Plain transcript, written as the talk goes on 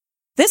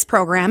This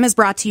program is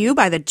brought to you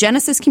by the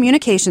Genesis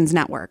Communications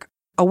Network,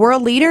 a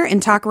world leader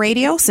in talk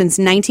radio since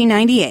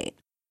 1998.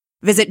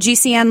 Visit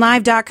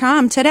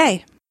GCNlive.com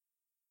today.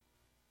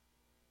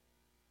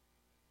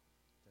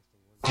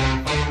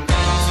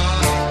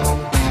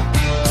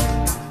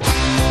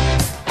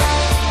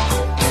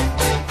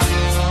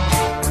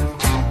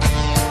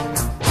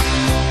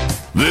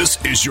 This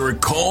is your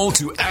call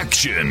to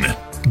action.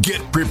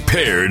 Get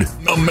prepared,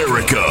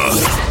 America.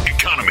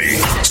 Economy,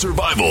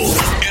 survival,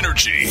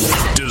 energy,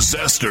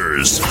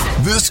 disasters.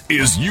 This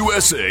is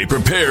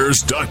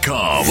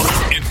USAPrepares.com.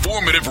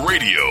 Informative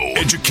radio,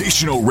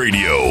 educational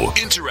radio.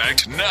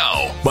 Interact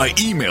now by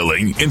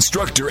emailing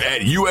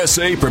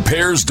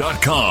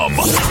instructor@USAPrepares.com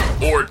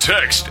or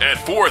text at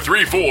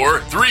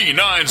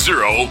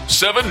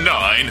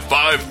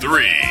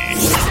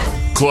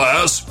 434-390-7953.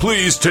 Class,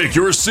 please take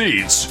your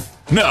seats.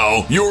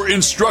 Now, your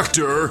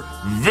instructor,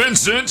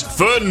 Vincent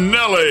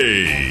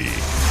Finelli.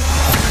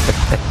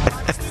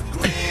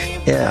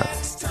 Yeah.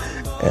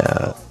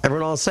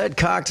 Everyone all set,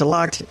 cocked,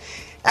 locked.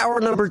 Hour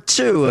number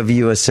 2 of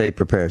USA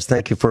Prepares.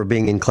 Thank you for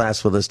being in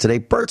class with us today.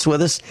 Bert's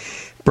with us.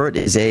 Bert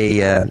is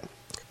a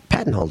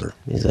patent holder.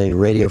 He's a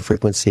radio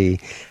frequency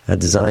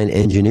design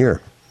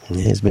engineer.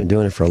 He's been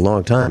doing it for a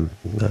long time,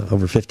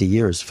 over 50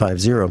 years,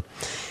 50.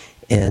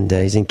 And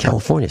he's in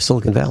California,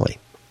 Silicon Valley.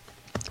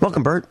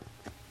 Welcome, Bert.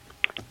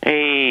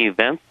 Hey,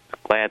 Vince.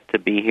 Glad to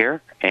be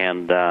here.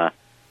 And I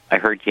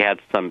heard you had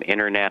some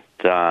internet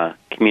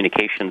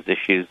communications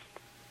issues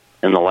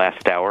in the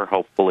last hour.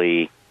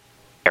 Hopefully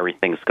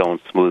everything's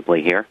going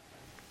smoothly here.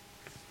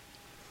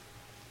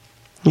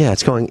 Yeah,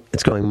 it's going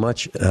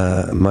much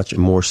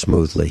more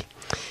smoothly.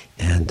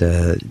 And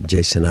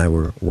Jason and I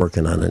were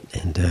working on it,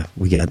 and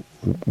we have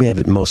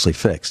it mostly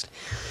fixed.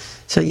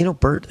 So,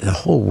 Bert, the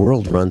whole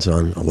world runs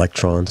on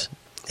electrons.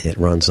 It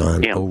runs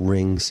on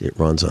O-rings. It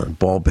runs on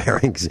ball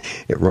bearings.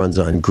 It runs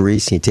on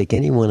grease. You take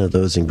any one of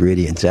those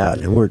ingredients out,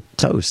 and we're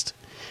toast.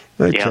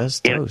 We're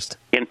just toast.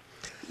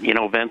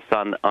 Vince,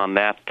 on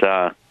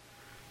that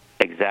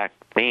exact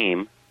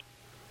theme,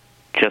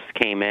 just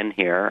came in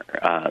here,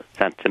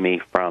 sent to me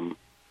from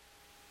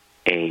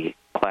a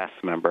class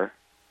member,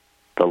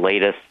 the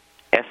latest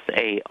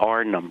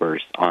SAR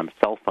numbers on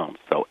cell phones.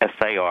 So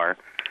SAR,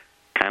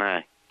 kind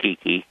of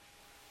geeky,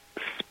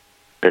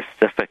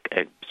 specific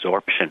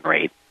absorption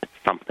rate. It's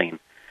something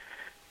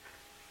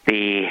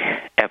the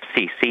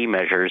FCC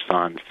measures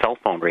on cell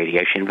phone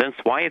radiation. Vince,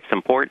 why it's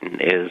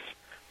important is,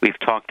 we've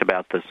talked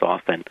about this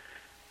often,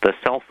 the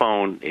cell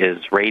phone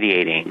is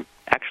radiating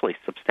actually a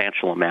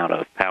substantial amount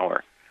of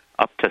power,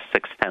 up to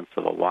 0.6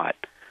 of a watt.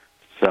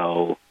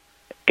 So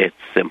it's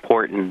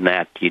important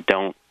that you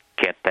don't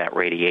get that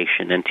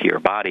radiation into your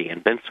body.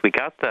 And Vince, we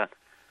got the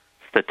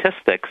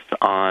statistics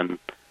on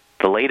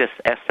the latest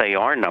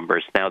SAR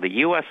numbers. Now, the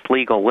U.S.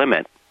 legal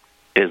limit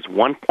is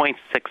 1.6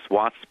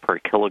 watts per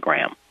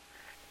kilogram.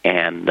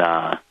 And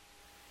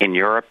in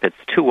Europe, it's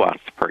 2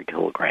 watts per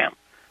kilogram.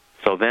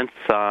 So, Vince,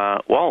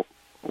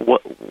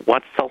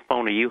 what cell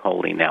phone are you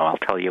holding now? I'll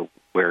tell you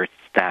where it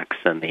stacks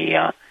in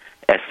the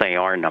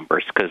SAR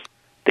numbers, because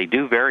they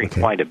do vary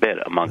quite a bit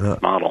among the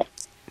model.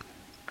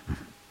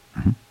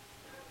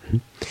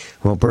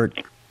 Well, Bert,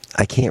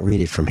 I can't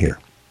read it from here.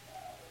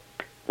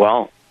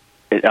 Well,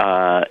 if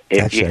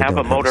actually, you have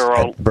a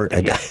Motorola... Bert,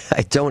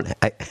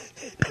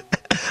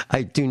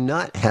 I do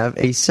not have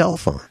a cell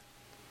phone.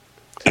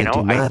 I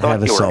do not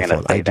have a cell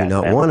phone. I do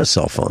not want a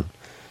cell phone.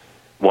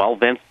 Well,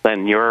 Vince,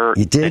 then you're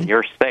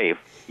safe.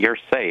 You're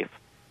safe.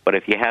 But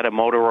if you had a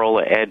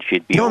Motorola Edge,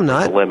 you'd be over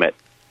the limit.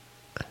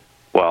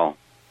 Well,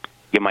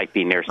 you might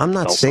be near some I'm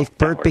not safe,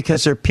 Bert,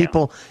 because there are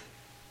people... Yeah.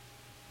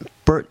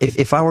 Bert,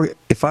 if I were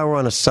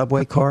on a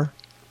subway car,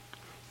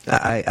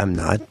 I'm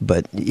not,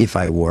 but if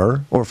I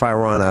were, or if I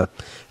were on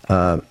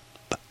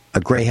a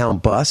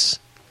Greyhound bus,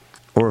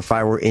 or if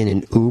I were in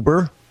an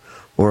Uber,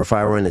 or if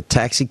I were in a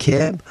taxi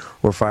cab,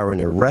 or if I were in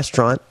a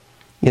restaurant,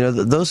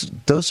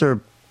 those are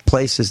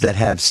places that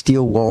have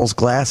steel walls,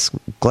 glass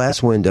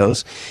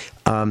windows,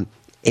 and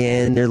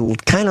they're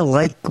kind of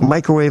like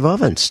microwave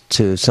ovens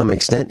to some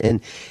extent.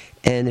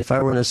 And if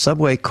I were in a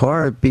subway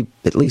car, it'd be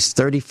at least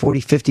 30,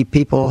 40, 50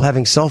 people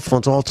having cell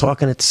phones all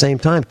talking at the same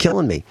time,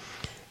 killing me,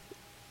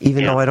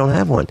 even though I don't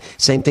have one.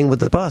 Same thing with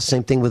the bus,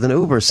 same thing with an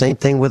Uber, same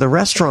thing with a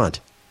restaurant,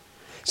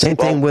 same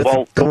thing with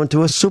going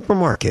to a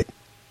supermarket.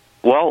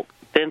 Well,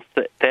 Vince,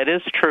 that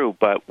is true,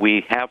 but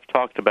we have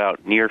talked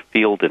about near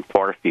field and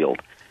far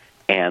field,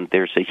 and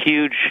there's a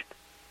huge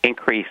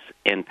increase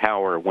in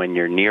power when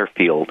you're near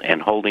field, and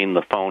holding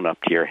the phone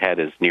up to your head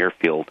is near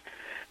field.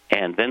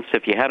 And, Vince,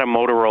 if you had a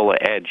Motorola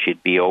Edge,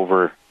 you'd be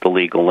over the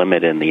legal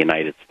limit in the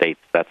United States.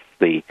 That's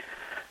the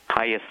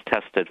highest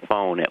tested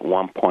phone at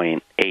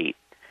 1.8.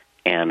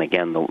 And,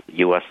 again, the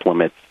U.S.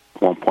 limit's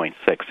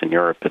 1.6. In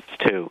Europe, it's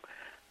 2.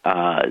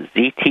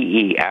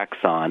 ZTE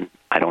Axon,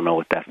 I don't know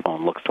what that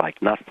phone looks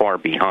like, not far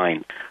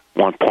behind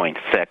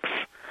 1.6.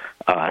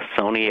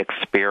 Sony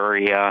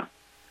Xperia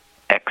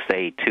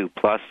XA2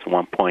 Plus,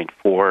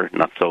 1.4,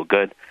 not so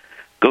good.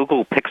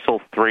 Google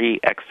Pixel 3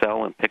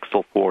 XL and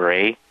Pixel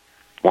 4a,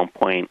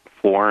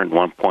 1.4 and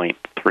 1.3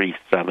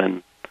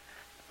 0.37,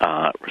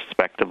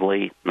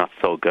 respectively. Not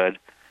so good.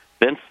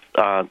 Vince,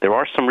 there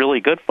are some really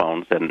good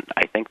phones, and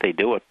I think they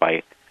do it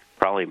by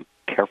probably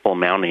careful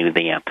mounting of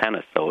the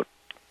antenna so it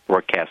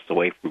broadcasts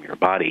away from your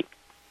body.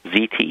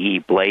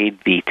 ZTE Blade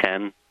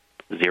V10,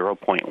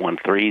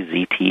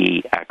 0.13,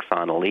 ZTE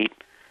Axon Elite,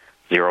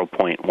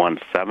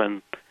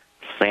 0.17,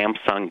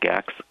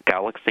 Samsung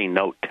Galaxy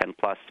Note 10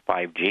 Plus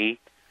 5G,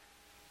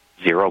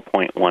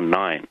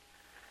 0.19.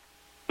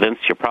 Vince,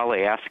 you're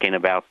probably asking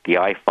about the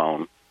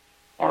iPhone,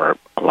 or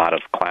a lot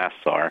of class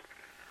are.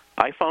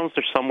 iPhones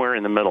are somewhere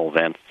in the middle,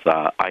 Vince.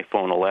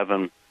 iPhone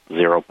 11,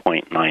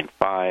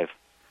 0.95.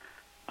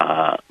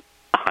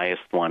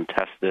 Highest one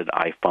tested,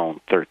 iPhone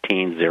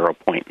 13,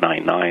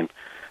 0.99.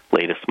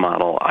 Latest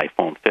model,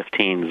 iPhone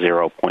 15,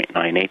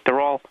 0.98. They're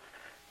all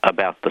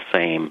about the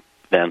same,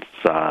 Vince,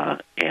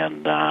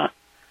 and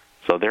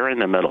so they're in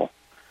the middle.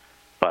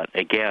 But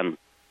again,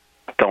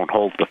 don't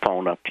hold the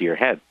phone up to your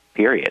head,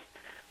 period.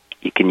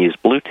 You can use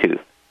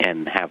Bluetooth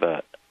and have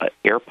a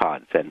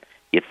AirPods, and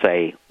you'd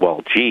say,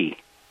 well, gee,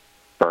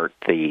 Bert,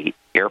 the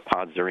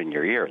AirPods are in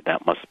your ear.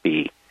 That must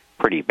be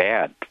pretty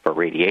bad for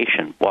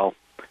radiation. Well,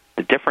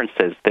 the difference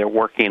is they're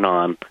working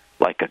on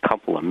like a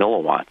couple of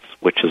milliwatts,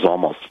 which is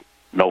almost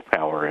no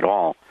power at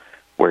all,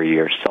 where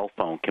your cell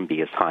phone can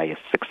be as high as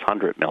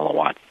 600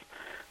 milliwatts.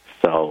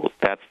 So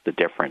that's the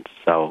difference.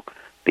 So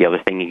the other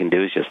thing you can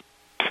do is just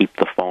keep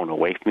the phone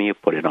away from you,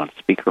 put it on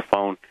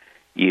speakerphone.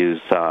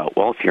 Use,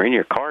 well, if you're in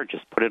your car,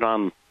 just put it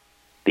on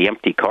the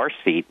empty car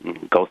seat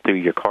and go through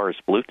your car's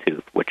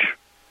Bluetooth, which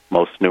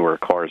most newer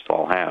cars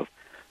all have.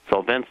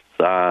 So Vince,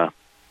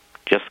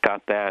 just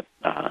got that.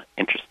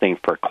 Interesting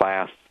for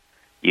class.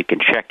 You can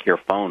check your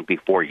phone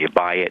before you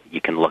buy it.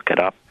 You can look it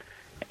up,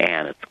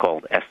 and it's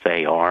called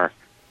SAR.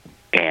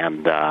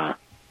 And,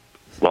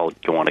 well,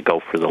 you want to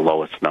go for the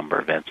lowest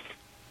number, Vince,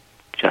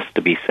 just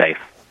to be safe.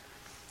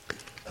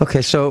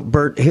 Okay, so,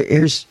 Bert,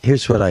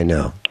 here's what I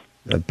know.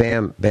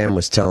 Bam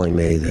was telling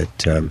me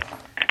that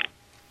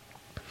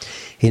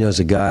he knows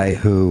a guy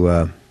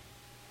who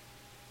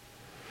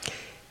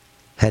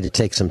had to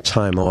take some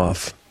time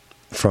off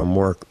from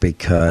work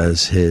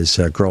because his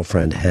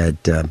girlfriend had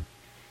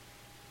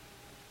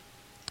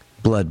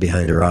blood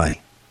behind her eye.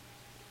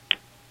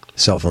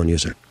 Cell phone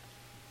user.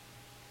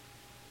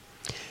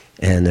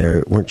 And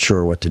they weren't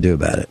sure what to do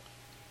about it.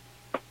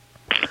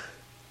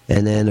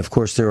 And then, of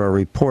course, there are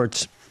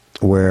reports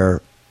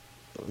where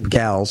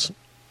gals,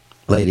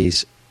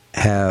 ladies,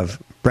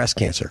 have breast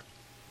cancer.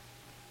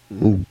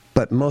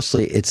 But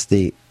mostly it's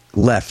the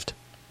left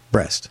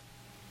breast.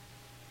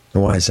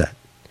 And why is that?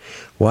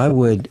 Why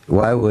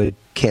would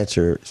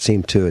cancer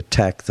seem to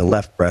attack the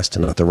left breast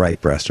and not the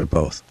right breast, or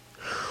both?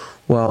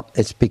 Well,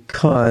 it's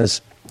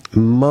because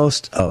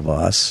most of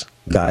us,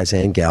 guys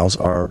and gals,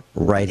 are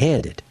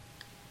right-handed.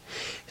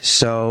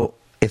 So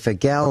if a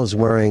gal is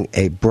wearing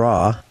a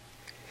bra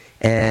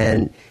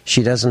and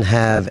she doesn't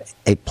have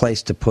a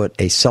place to put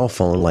a cell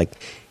phone, like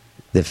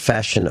the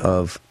fashion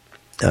of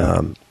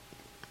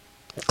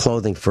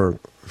clothing for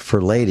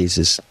ladies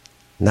is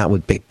not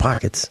with big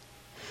pockets,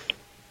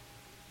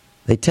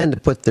 they tend to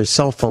put their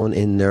cell phone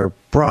in their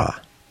bra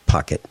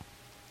pocket.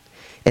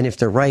 And if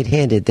they're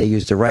right-handed, they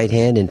use the right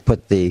hand and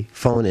put the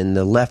phone in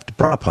the left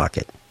bra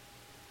pocket.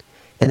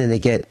 And then they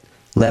get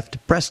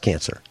left breast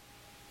cancer.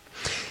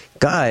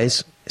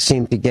 Guys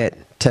seem to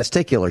get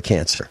testicular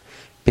cancer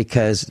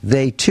because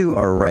they too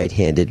are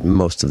right-handed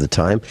most of the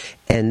time,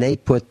 and they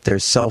put their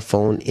cell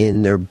phone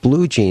in their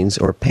blue jeans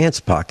or pants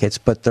pockets,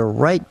 but their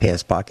right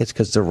pants pockets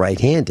because they're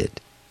right-handed.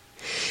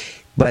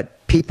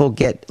 But people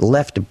get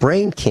left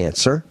brain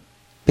cancer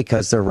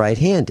because they're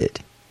right-handed.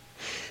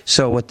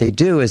 So what they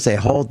do is they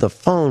hold the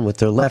phone with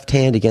their left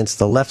hand against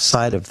the left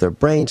side of their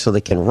brain so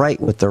they can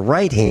write with their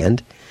right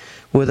hand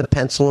with a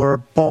pencil or a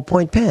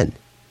ballpoint pen.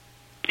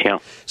 Yeah.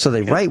 So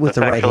they write with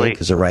the right hand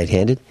because they're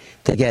right-handed.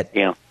 They get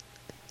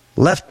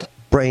left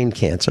brain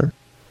cancer.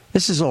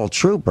 This is all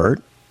true,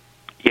 Bert.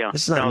 Yeah.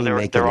 This is not me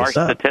making this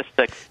up.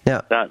 Statistics.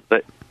 Now,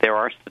 there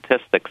are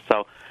statistics.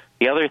 So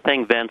the other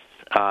thing, Vince,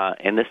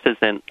 and this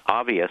isn't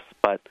obvious,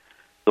 but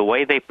the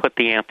way they put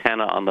the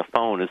antenna on the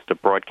phone is to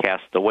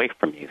broadcast away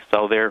from you.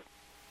 So they're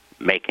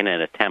making an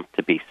attempt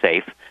to be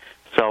safe.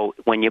 So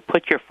when you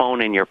put your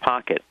phone in your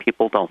pocket,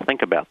 people don't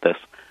think about this.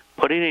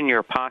 Put it in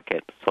your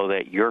pocket so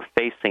that you're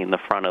facing the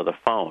front of the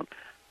phone,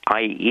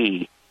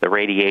 i.e., the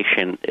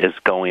radiation is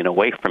going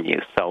away from you.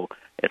 So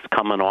it's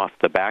coming off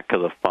the back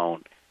of the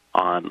phone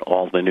on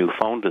all the new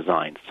phone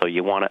designs. So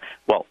you want to,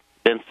 well,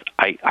 Vince,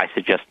 I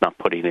suggest not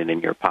putting it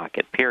in your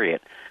pocket,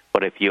 period.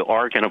 But if you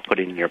are going to put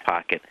it in your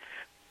pocket,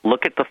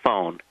 look at the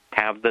phone,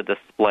 have the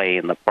display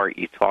in the part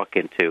you talk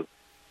into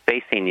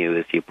facing you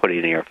as you put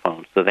it in your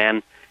phone. So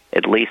then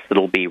at least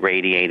it'll be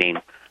radiating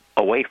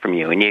away from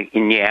you. And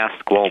you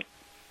ask, well,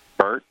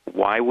 Bert,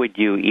 why would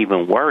you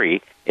even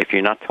worry if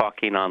you're not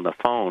talking on the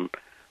phone?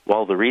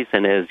 Well, the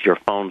reason is your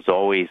phone's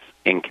always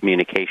in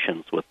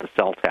communications with the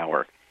cell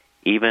tower.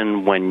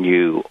 Even when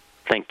you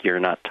think you're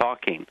not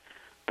talking,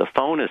 the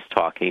phone is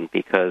talking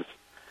because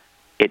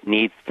it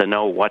needs to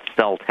know what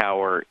cell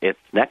tower it's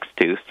next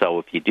to, so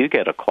if you do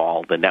get a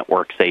call, the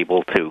network's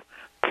able to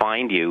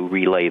find you,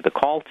 relay the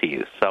call to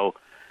you. So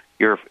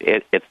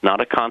it's not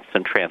a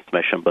constant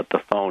transmission, but the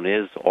phone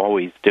is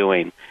always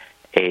doing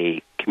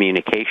a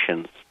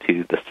communications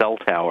to the cell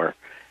tower,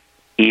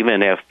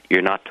 even if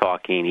you're not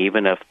talking,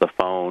 even if the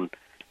phone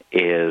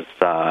is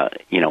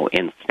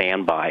in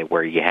standby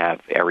where you have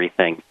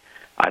everything,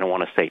 I don't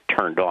want to say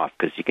turned off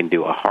because you can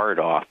do a hard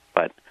off,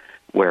 but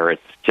where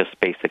it's just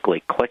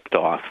basically clicked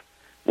off.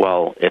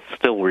 Well, it's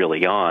still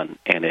really on,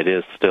 and it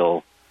is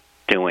still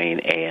doing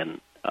a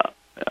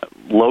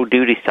low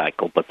duty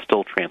cycle, but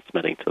still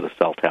transmitting to the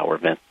cell tower.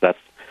 Vince,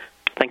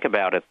 think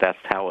about it. That's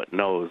how it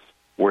knows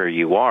where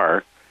you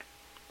are,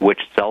 which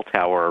cell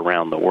tower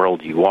around the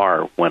world you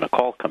are when a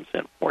call comes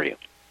in for you.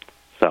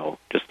 So,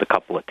 just a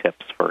couple of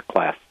tips for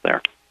class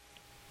there.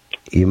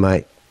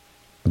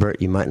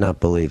 Bert, you might not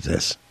believe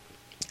this.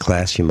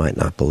 Class, you might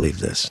not believe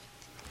this.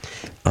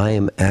 I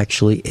am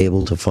actually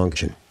able to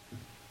function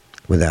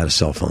without a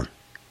cell phone.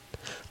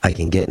 I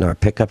can get in our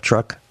pickup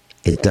truck.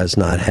 It does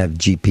not have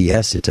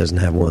GPS. It doesn't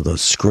have one of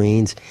those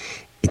screens.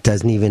 It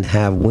doesn't even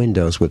have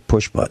windows with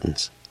push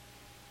buttons.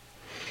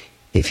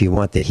 If you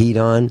want the heat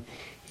on,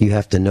 you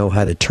have to know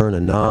how to turn a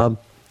knob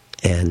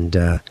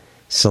and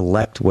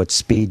select what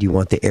speed you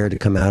want the air to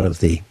come out of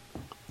the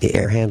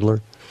air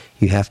handler.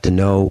 You have to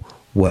know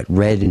what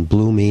red and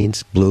blue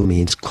means. Blue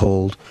means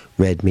cold.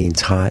 Red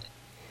means hot.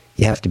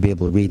 You have to be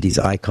able to read these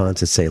icons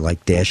that say,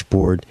 like,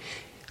 dashboard,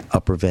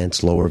 upper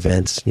vents, lower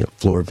vents,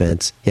 floor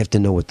vents. You have to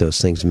know what those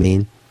things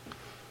mean.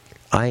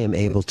 I am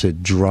able to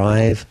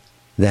drive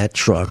that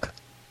truck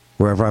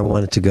wherever I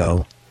want it to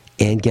go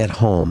and get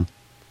home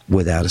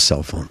without a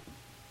cell phone.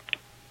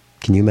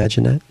 Can you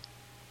imagine that?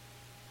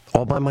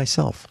 All by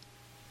myself.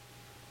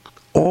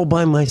 All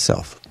by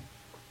myself.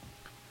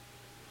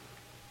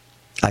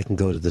 I can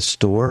go to the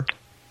store.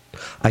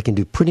 I can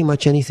do pretty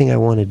much anything I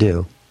want to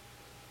do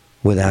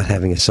without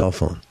having a cell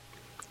phone.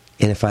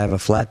 And if I have a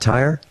flat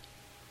tire,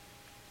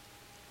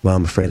 well,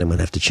 I'm afraid I'm going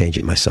to have to change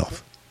it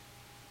myself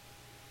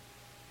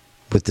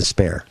with the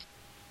spare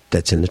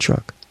that's in the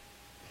truck.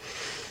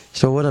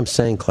 So what I'm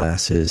saying,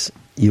 class, is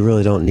you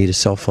really don't need a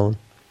cell phone.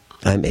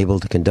 I'm able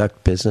to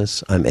conduct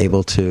business. I'm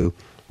able to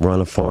run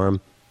a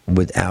farm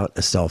without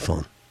a cell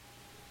phone.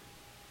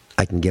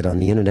 I can get on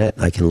the internet.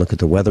 I can look at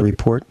the weather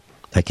report.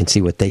 I can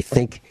see what they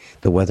think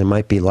the weather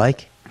might be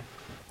like.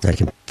 I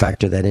can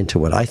factor that into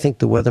what I think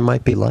the weather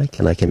might be like,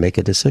 and I can make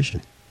a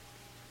decision.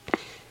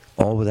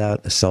 All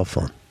without a cell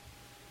phone.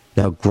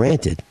 Now,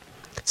 granted,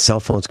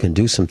 cell phones can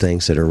do some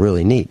things that are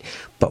really neat,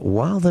 but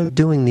while they're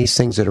doing these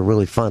things that are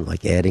really fun,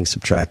 like adding,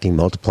 subtracting,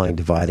 multiplying,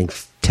 dividing,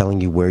 telling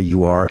you where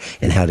you are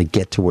and how to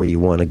get to where you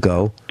want to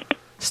go,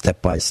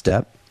 step by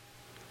step,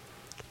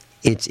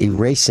 it's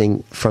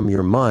erasing from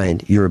your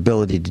mind your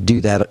ability to do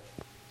that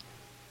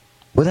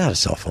without a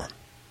cell phone.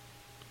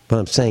 What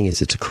I'm saying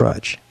is it's a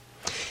crutch.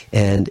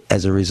 And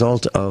as a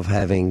result of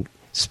having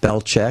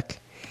spell check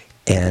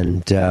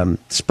and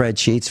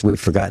spreadsheets, we've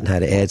forgotten how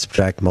to add,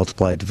 subtract,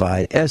 multiply,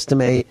 divide,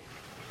 estimate,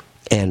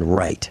 and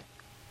write.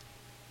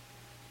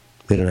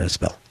 We don't know how to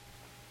spell.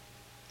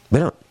 We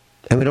don't.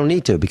 And we don't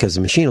need to, because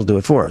the machine will do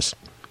it for us.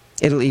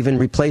 It'll even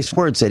replace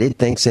words that it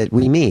thinks that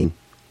we mean,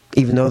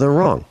 even though they're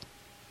wrong.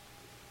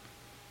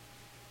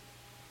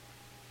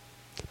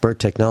 Bert,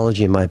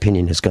 technology, in my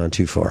opinion, has gone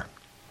too far.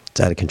 It's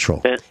out of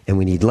control. And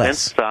we need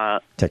less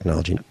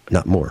technology,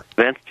 not more.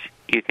 Vince,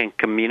 you can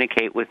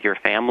communicate with your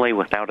family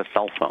without a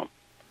cell phone.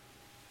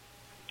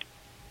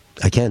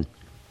 I can.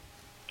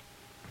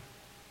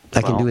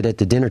 I can do it at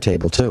the dinner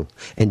table, too.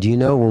 And do you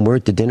know, when we're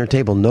at the dinner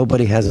table,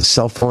 nobody has a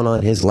cell phone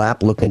on his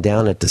lap looking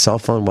down at the cell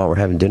phone while we're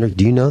having dinner?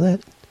 Do you know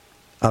that?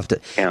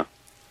 Yeah.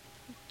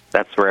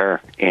 That's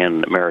rare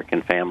in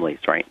American families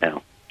right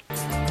now.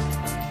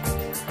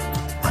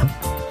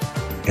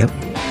 Yep.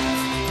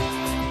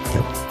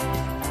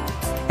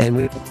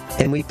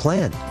 And we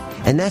plan.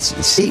 And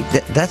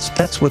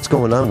that's what's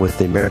going on with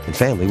the American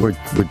family. We're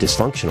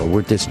dysfunctional.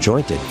 We're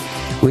disjointed.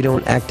 We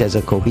don't act as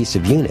a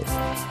cohesive unit.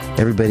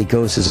 Everybody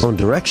goes his own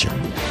direction.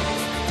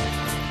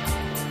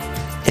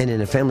 And in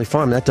a family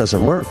farm, that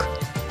doesn't work.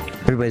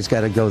 Everybody's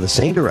got to go the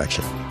same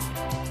direction.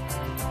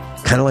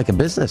 Kind of like a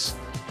business.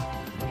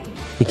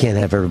 You can't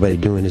have everybody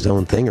doing his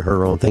own thing or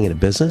her own thing in a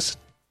business.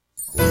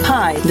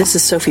 Hi, this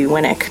is Sophie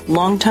Winnick,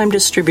 longtime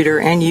distributor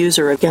and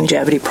user of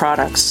Youngevity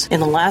products. In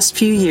the last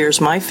few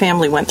years, my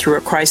family went through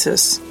a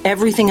crisis.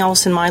 Everything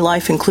else in my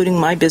life, including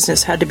my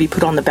business, had to be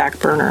put on the back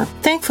burner.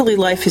 Thankfully,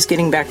 life is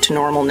getting back to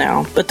normal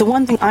now. But the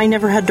one thing I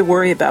never had to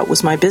worry about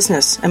was my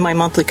business and my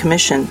monthly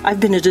commission. I've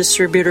been a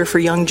distributor for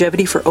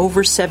Youngevity for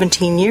over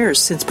 17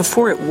 years, since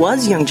before it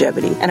was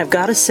Youngevity. And I've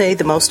got to say,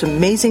 the most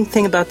amazing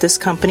thing about this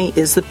company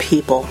is the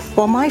people.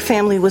 While my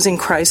family was in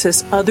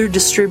crisis, other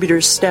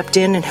distributors stepped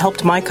in and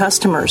helped my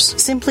customers.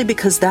 simply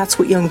because that's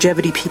what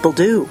longevity people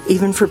do,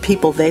 even for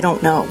people they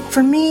don't know.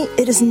 For me,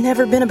 it has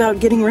never been about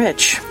getting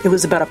rich. It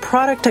was about a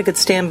product I could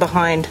stand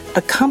behind,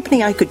 a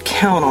company I could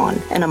count on,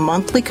 and a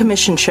monthly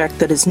commission check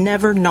that has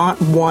never not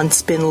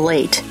once been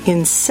late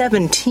in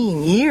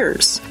 17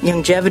 years.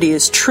 Longevity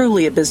is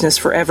truly a business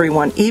for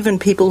everyone, even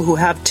people who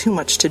have too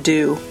much to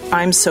do.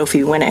 I'm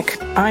Sophie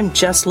Winnick. I'm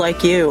just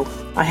like you.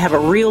 I have a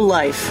real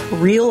life,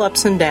 real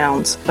ups and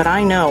downs, but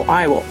I know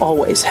I will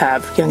always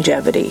have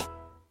longevity.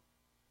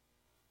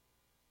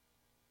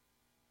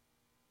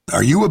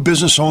 Are you a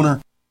business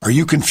owner? Are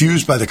you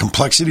confused by the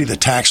complexity of the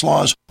tax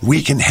laws?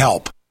 We can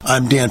help.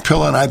 I'm Dan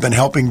Pilla, and I've been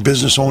helping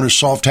business owners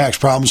solve tax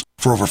problems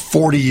for over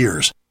 40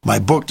 years. My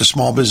book, The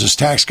Small Business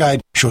Tax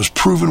Guide, shows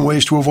proven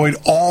ways to avoid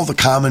all the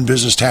common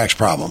business tax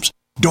problems.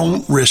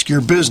 Don't risk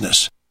your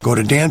business. Go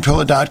to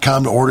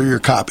danpilla.com to order your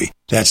copy.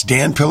 That's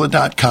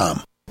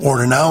danpilla.com.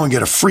 Order now and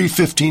get a free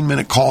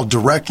 15-minute call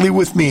directly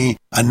with me,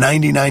 a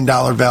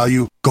 $99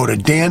 value. Go to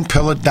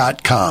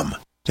danpilla.com.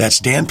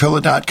 That's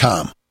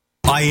danpilla.com.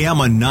 I am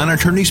a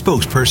non-attorney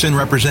spokesperson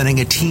representing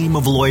a team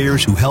of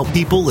lawyers who help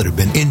people that have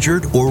been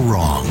injured or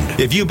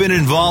wronged. If you've been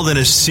involved in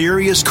a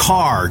serious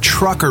car,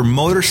 truck, or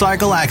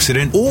motorcycle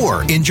accident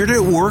or injured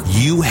at work,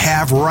 you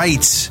have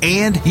rights,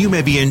 and you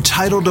may be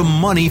entitled to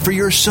money for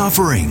your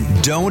suffering.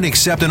 Don't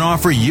accept an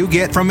offer you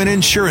get from an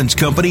insurance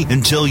company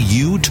until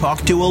you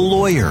talk to a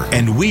lawyer.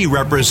 And we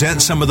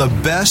represent some of the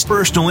best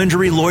personal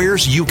injury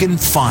lawyers you can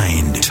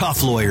find.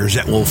 Tough lawyers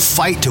that will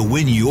fight to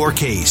win your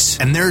case.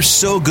 And they're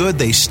so good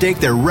they stake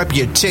their reputation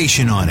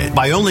on it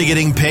by only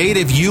getting paid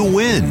if you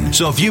win.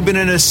 So if you've been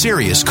in a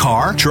serious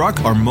car,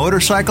 truck, or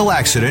motorcycle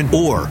accident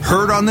or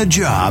hurt on the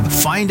job,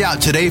 find out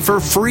today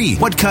for free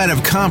what kind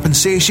of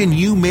compensation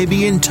you may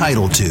be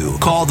entitled to.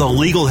 Call the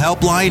legal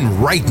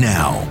helpline right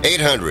now.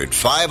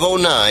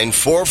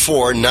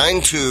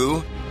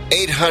 800-509-4492.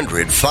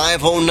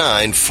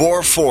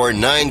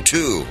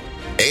 800-509-4492.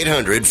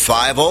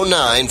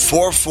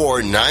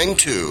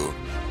 800-509-4492.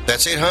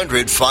 That's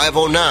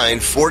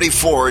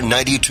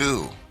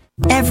 800-509-4492.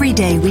 Every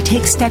day we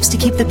take steps to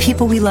keep the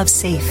people we love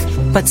safe,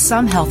 but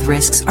some health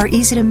risks are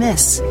easy to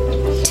miss.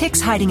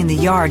 Ticks hiding in the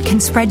yard can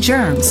spread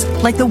germs,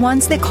 like the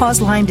ones that cause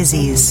Lyme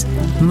disease.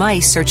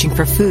 Mice searching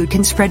for food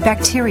can spread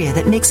bacteria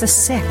that makes us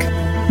sick.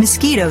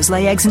 Mosquitoes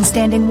lay eggs in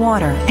standing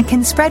water and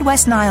can spread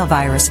West Nile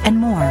virus and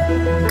more.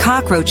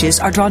 Cockroaches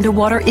are drawn to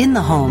water in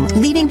the home,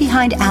 leaving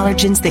behind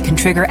allergens that can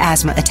trigger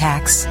asthma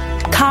attacks.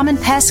 Common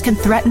pests can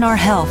threaten our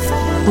health.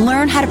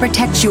 Learn how to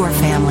protect your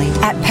family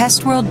at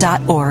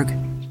pestworld.org.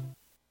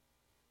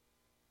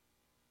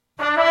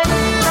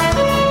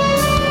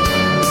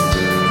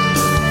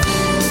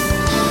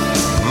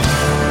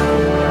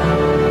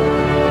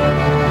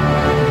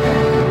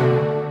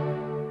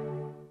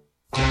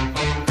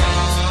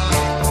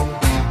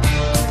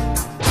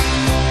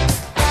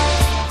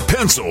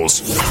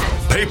 Pencils,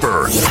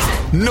 paper,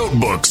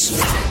 notebooks,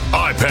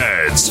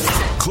 iPads.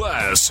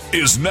 Class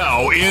is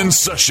now in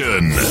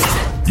session.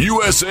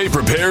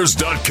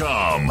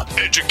 USAPrepares.com.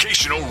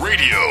 Educational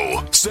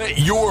radio. Set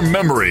your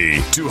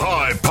memory to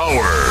high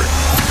power.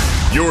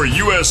 Your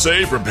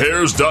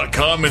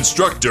USAPrepares.com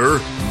instructor,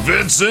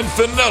 Vincent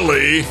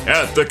Finelli,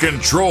 at the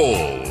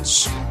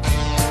controls.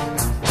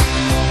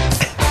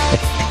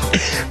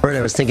 Bert,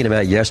 I was thinking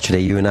about yesterday.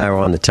 You and I were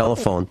on the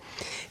telephone.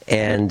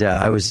 And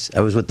I was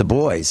with the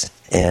boys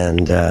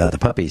and the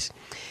puppies.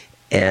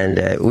 And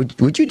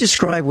would you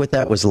describe what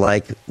that was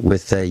like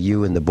with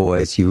you and the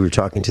boys? You were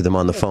talking to them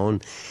on the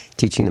phone,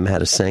 teaching them how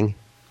to sing?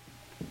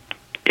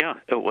 Yeah,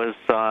 it was,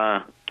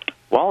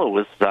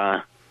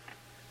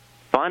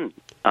 fun.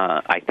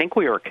 I think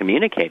we were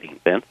communicating,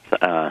 Vince.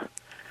 I'm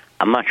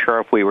not sure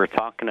if we were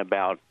talking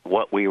about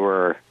what we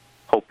were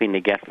hoping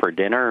to get for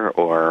dinner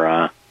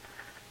or,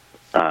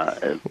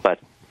 but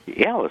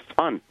yeah, it was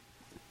fun.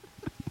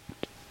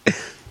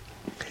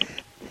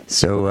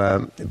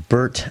 So,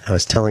 Bert, I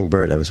was telling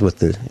Bert, I was with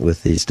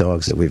these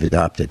dogs that we've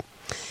adopted,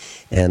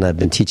 and I've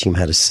been teaching them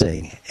how to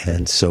sing.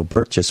 And so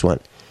Bert just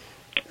went,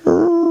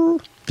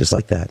 just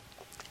like that.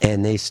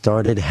 And they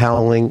started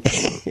howling.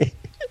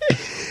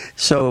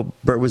 So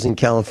Bert was in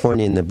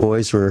California, and the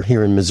boys were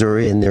here in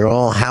Missouri, and they're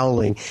all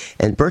howling.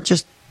 And Bert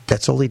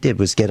that's all he did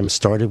was get them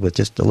started with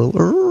just a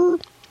little,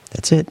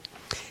 that's it.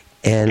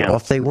 And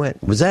off they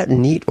went. Was that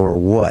neat or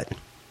what?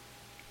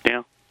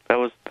 Yeah, that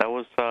was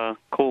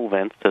cool,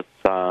 Vince. It's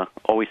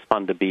always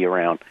fun to be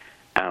around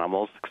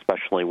animals,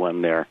 especially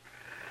when they're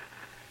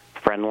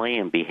friendly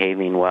and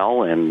behaving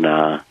well and,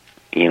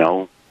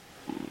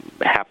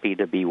 happy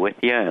to be with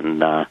you.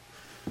 And,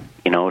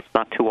 it's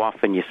not too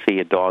often you see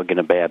a dog in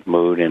a bad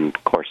mood, and,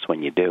 of course,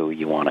 when you do,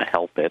 you want to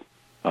help it.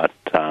 But,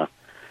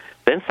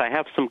 Vince, I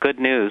have some good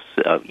news.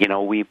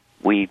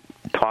 We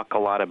talk a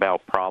lot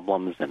about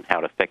problems and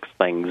how to fix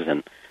things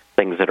and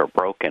things that are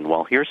broken.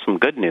 Well, here's some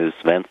good news,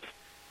 Vince.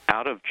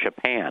 Out of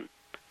Japan,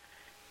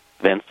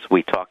 Vince,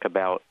 we talk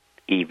about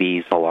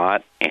EVs a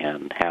lot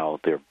and how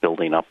they're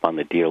building up on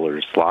the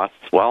dealers' lots.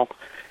 Well,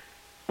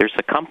 there's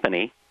a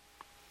company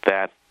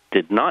that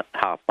did not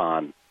hop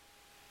on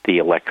the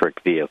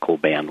electric vehicle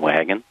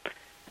bandwagon,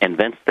 And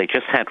Vince, they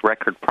just had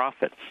record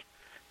profits.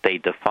 They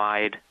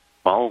defied,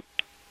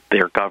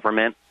 their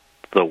government,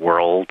 the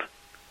world,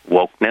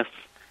 wokeness,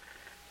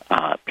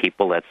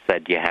 people that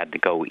said you had to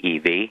go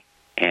EV,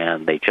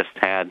 and they just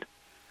had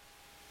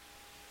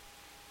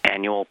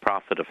annual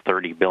profit of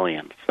 $30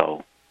 billion.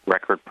 So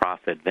record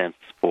profit, Vince,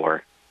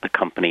 for the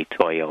company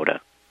Toyota.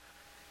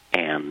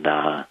 And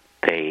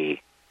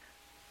they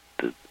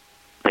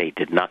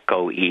did not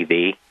go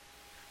EV.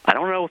 I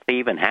don't know if they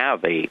even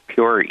have a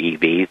pure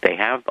EV. They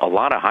have a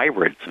lot of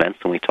hybrids, Vince,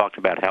 and we talked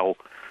about how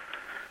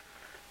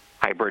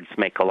hybrids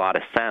make a lot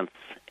of sense.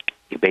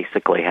 You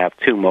basically have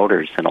two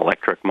motors, an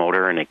electric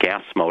motor and a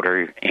gas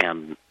motor,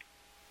 and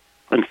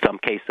in some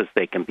cases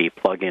they can be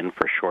plug-in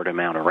for a short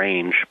amount of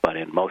range, but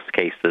in most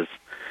cases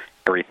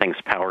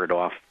everything's powered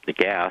off the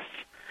gas.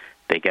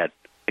 They get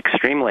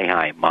extremely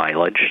high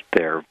mileage.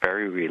 They're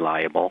very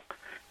reliable.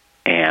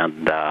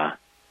 And,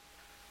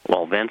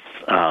 Vince,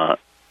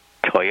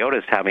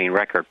 Toyota's having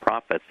record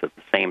profits. At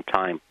the same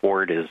time,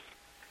 Ford is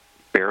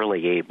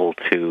barely able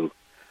to,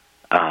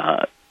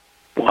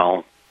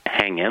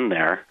 hang in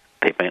there.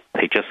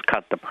 They just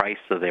cut the price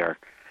of their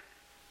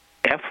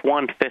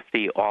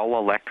F-150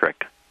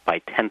 all-electric by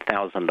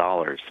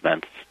 $10,000,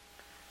 Vince,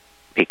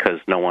 because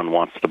no one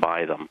wants to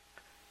buy them.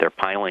 They're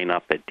piling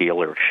up at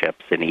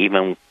dealerships, and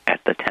even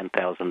at the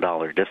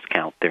 $10,000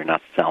 discount, they're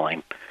not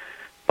selling.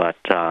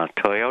 But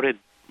Toyota,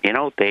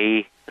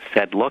 they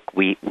said, look,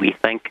 we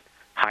think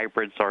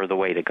hybrids are the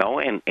way to go,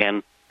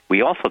 and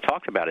we also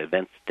talked about it,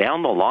 Vince.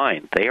 Down the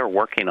line, they are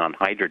working on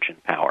hydrogen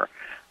power.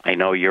 I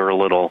know you're a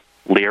little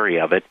leery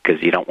of it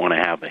because you don't want to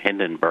have a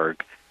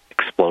Hindenburg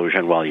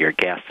explosion while you're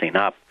gassing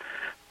up,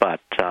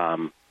 but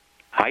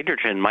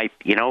hydrogen might,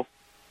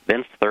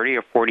 Vince, 30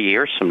 or 40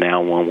 years from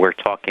now, when we're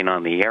talking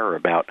on the air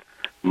about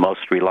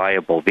most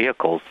reliable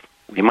vehicles,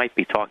 we might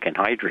be talking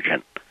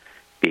hydrogen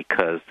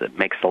because it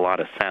makes a lot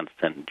of sense.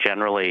 And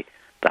generally,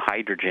 the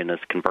hydrogen is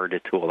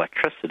converted to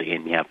electricity,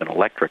 and you have an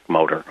electric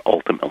motor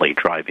ultimately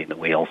driving the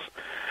wheels.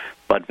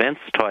 But Vince,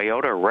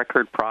 Toyota,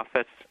 record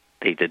profits.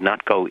 They did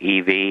not go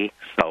EV,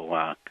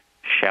 so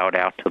shout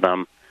out to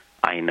them.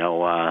 I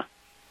know a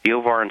few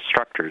of our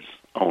instructors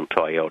own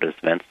Toyotas,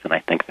 Vince, and I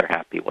think they're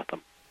happy with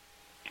them.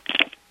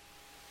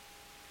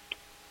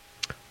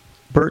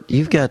 Bert,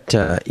 you've got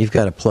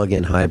a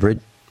plug-in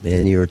hybrid,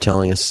 and you were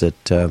telling us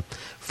that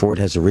Ford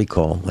has a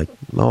recall,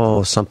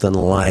 something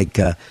like,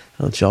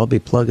 don't y'all be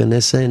plugging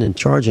this in and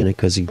charging it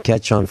because you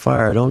catch on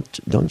fire.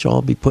 Don't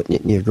y'all be putting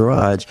it in your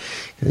garage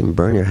and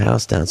burn your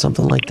house down,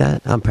 something like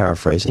that. I'm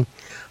paraphrasing.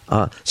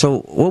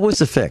 So what was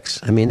the fix?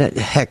 I mean,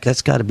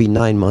 that's got to be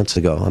 9 months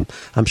ago.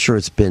 I'm sure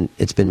it's been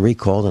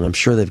recalled, and I'm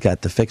sure they've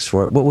got the fix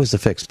for it. What was the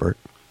fix, Bert?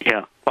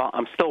 Yeah, well,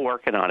 I'm still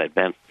working on it,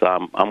 Vince.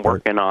 I'm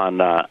working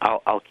on.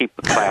 I'll keep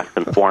the class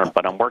informed,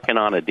 but I'm working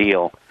on a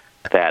deal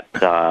that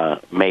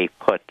may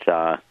put.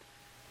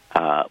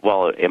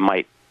 It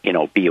might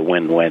be a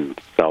win-win.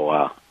 So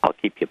I'll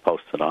keep you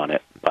posted on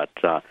it. But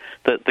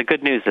the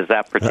good news is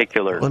that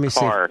particular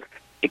car,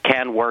 it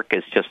can work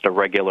as just a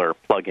regular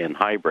plug-in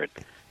hybrid.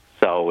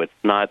 So it's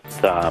not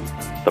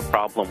the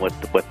problem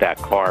with that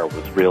car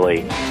was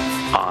really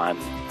on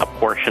a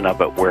portion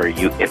of it where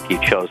if you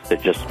chose to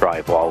just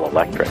drive all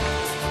electric.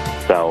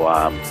 So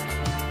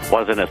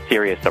wasn't as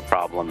serious a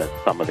problem as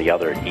some of the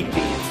other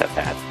EVs have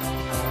had.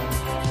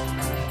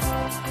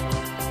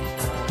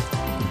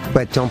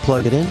 But don't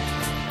plug it in?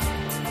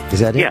 Is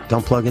that it? Yeah.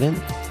 Don't plug it in?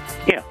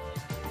 Yeah.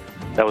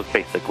 That was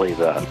basically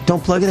the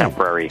don't plug it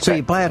temporary in. So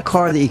you buy a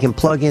car that you can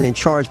plug in and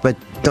charge, but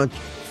don't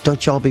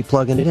y'all be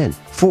plugging it in.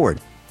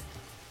 Ford.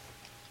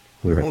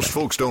 Most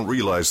folks don't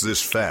realize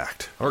this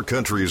fact. Our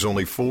country is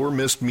only 4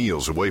 missed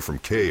meals away from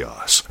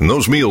chaos, and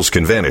those meals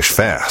can vanish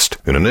fast.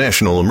 In a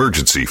national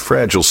emergency,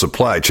 fragile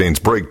supply chains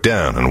break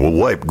down and will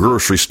wipe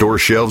grocery store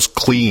shelves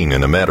clean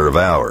in a matter of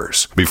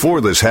hours.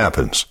 Before this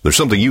happens, there's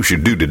something you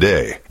should do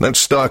today. That's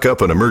stock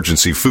up on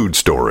emergency food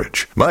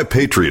storage. My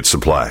Patriot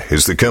Supply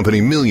is the company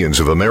millions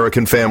of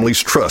American families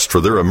trust for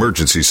their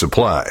emergency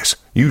supplies.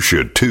 You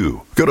should,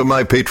 too. Go to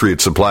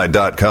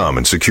MyPatriotSupply.com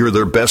and secure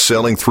their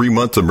best-selling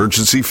 3-month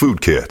emergency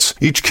food kits.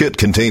 Each kit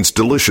contains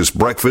delicious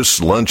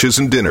breakfasts, lunches,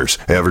 and dinners,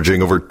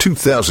 averaging over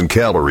 2,000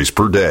 calories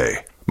per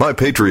day. My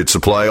Patriot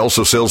Supply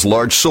also sells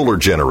large solar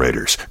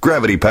generators,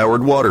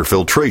 gravity-powered water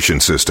filtration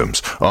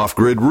systems,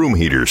 off-grid room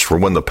heaters for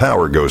when the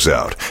power goes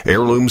out,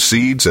 heirloom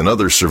seeds, and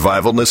other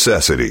survival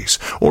necessities.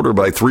 Order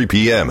by 3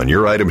 p.m. and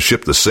your items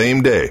ship the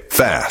same day,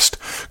 fast.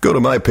 Go to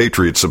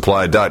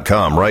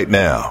MyPatriotSupply.com right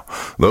now.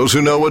 Those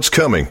who know what's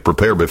coming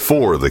prepare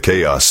before the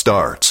chaos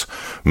starts.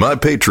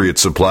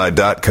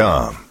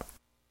 MyPatriotSupply.com.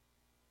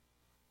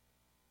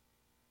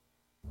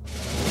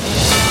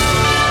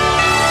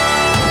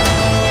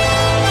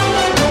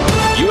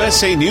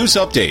 USA News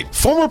Update.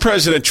 Former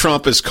President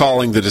Trump is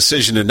calling the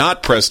decision to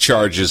not press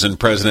charges in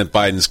President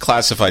Biden's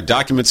classified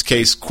documents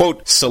case,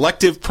 quote,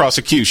 selective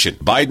prosecution.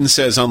 Biden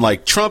says,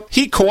 unlike Trump,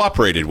 he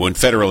cooperated when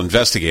federal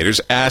investigators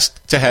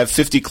asked to have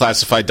 50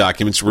 classified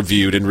documents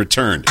reviewed and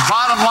returned.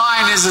 Bottom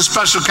line is the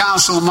special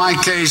counsel in my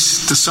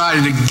case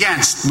decided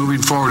against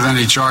moving forward with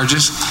any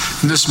charges,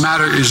 and this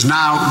matter is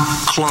now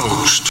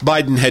closed.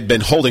 Biden had been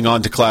holding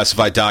on to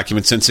classified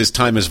documents since his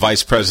time as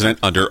vice president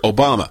under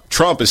Obama.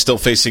 Trump is still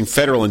facing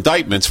federal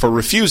indictments for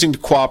refusing to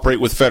cooperate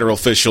with federal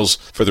officials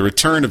for the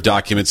return of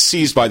documents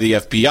seized by the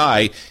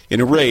FBI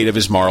in a raid of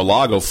his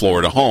Mar-a-Lago,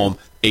 Florida home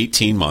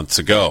 18 months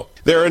ago.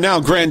 There are now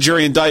grand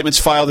jury indictments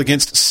filed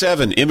against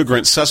 7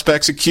 immigrant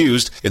suspects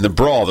accused in the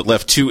brawl that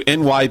left 2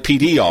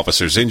 NYPD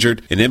officers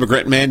injured. An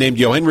immigrant man named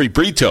Yohenry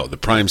Brito, the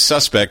prime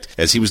suspect,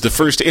 as he was the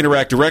first to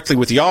interact directly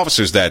with the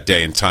officers that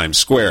day in Times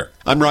Square.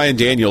 I'm Ryan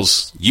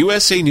Daniels,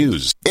 USA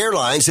News.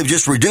 Airlines have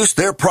just reduced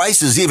their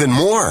prices even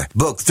more.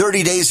 Book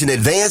 30 days in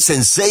advance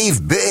and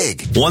save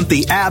big. Want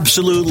the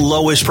absolute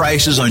lowest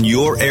prices on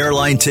your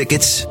airline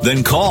tickets?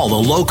 Then call the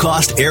Low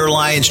Cost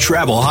Airlines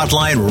Travel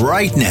Hotline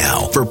right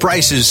now for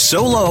prices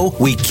so low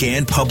we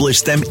can't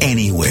publish them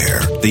anywhere.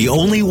 The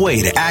only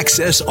way to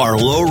access our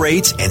low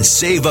rates and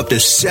save up to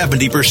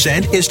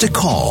 70% is to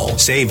call.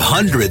 Save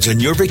hundreds on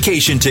your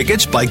vacation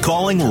tickets by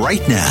calling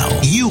right now.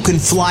 You can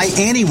fly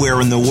anywhere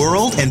in the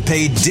world and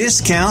pay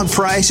discount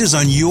prices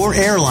on your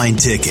airline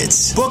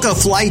tickets. Book a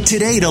flight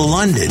today to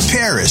London,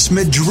 Paris,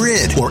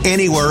 Madrid, or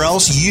anywhere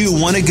else you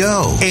want to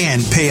go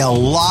and pay a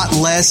lot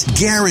less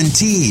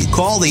guaranteed.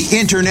 Call the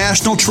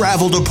International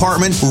Travel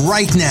Department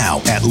right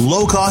now at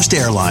Low Cost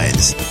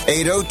Airlines.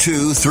 802-341-4535.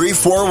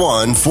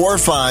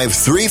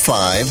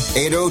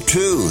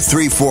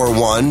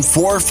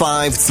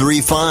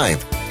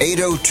 802-341-4535.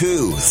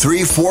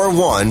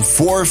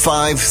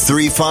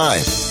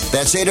 802-341-4535.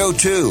 That's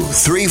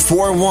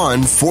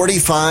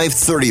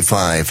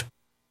 802-341-4535.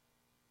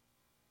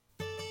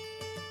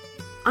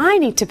 I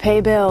need to pay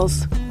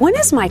bills. When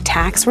is my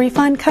tax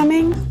refund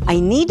coming? I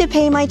need to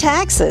pay my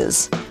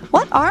taxes.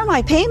 What are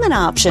my payment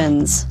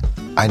options?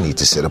 I need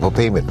to set up a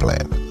payment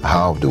plan.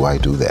 How do I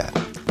do that?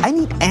 I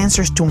need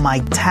answers to my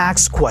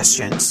tax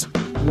questions.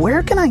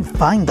 Where can I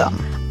find them?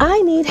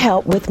 I need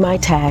help with my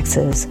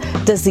taxes.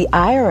 Does the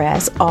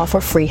IRS offer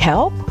free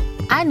help?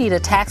 I need a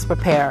tax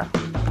preparer.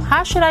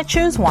 How should I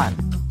choose one?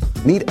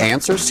 Need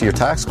answers to your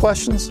tax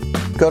questions?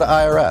 Go to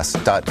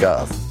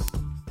irs.gov.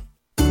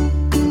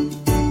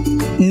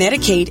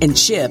 Medicaid and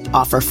CHIP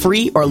offer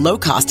free or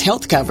low-cost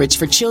health coverage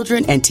for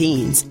children and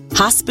teens.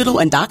 Hospital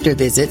and doctor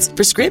visits,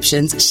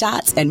 prescriptions,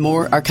 shots, and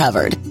more are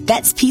covered.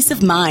 That's peace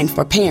of mind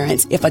for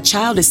parents if a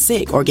child is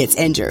sick or gets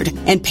injured.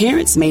 And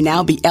parents may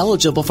now be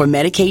eligible for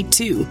Medicaid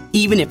too,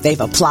 even if they've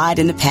applied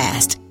in the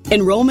past.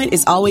 Enrollment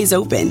is always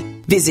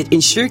open. Visit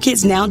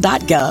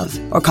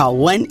InsureKidsNow.gov or call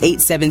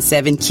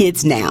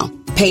 1-877-KIDS-NOW.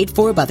 Paid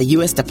for by the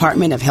U.S.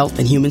 Department of Health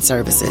and Human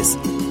Services.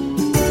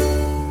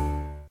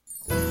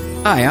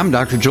 Hi, I'm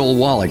Dr. Joel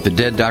Wallach, the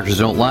Dead Doctors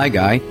Don't Lie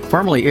guy,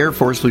 formerly Air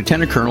Force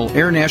Lieutenant Colonel,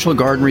 Air National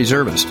Guard and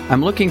Reservist.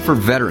 I'm looking for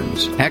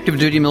veterans, active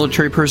duty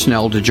military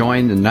personnel to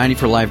join the 90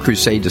 for Life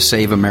crusade to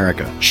save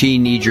America. She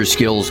needs your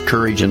skills,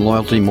 courage, and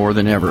loyalty more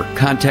than ever.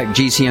 Contact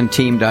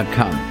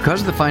GCNteam.com.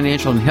 Because of the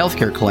financial and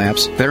healthcare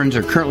collapse, veterans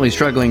are currently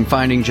struggling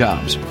finding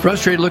jobs.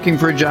 Frustrated looking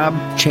for a job?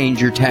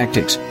 Change your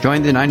tactics.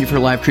 Join the 90 for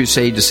Life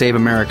crusade to save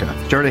America.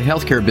 Start a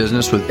healthcare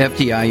business with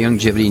FDI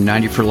Longevity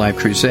 90 for Life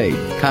crusade.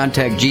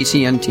 Contact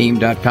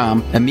GCNteam.com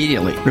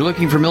immediately. We're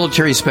looking for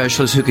military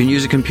specialists who can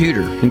use a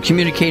computer and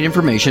communicate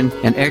information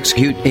and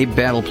execute a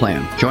battle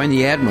plan. Join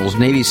the admirals,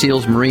 Navy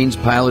SEALs, Marines,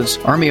 pilots,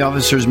 Army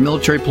officers,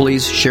 military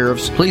police,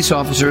 sheriffs, police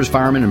officers,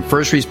 firemen, and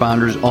first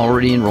responders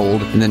already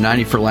enrolled in the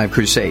 90 for Life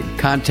crusade.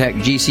 Contact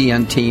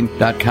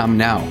GCNteam.com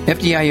now.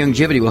 FDI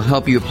Longevity will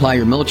help you apply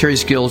your military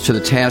skills to the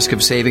task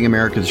of saving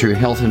America through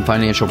health and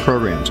financial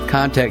programs.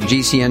 Contact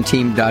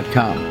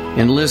GCNteam.com.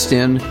 Enlist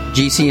in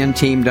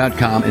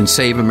GCNteam.com and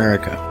save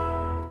America.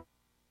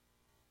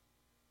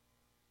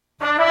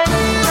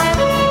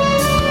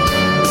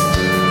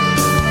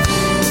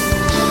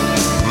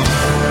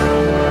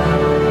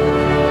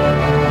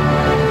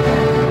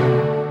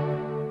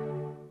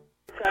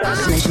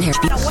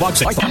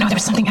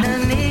 There's something.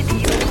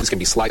 This can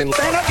be sliding.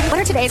 What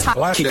are today's hot?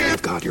 God,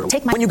 you're.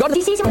 Take my. When you go to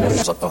the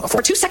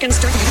for 2 seconds.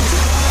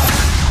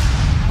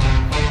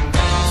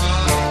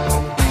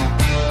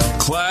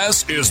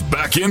 Class is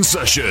back in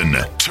session.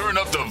 Turn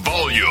up the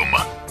volume.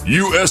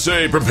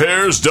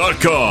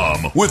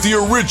 USAPrepares.com with the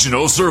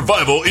original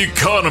survival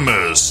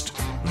economist,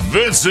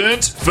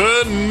 Vincent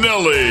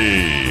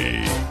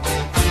Finelli.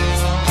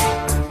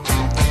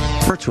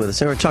 With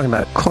us, and we're talking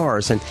about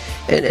cars, and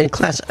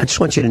class. I just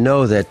want you to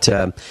know that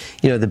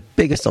the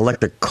biggest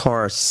electric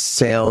car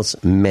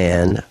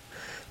salesman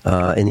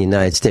in the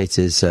United States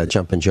is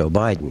Jumpin' Joe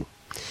Biden,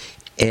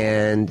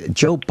 and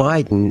Joe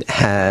Biden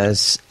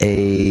has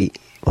he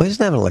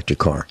doesn't have an electric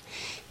car.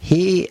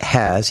 He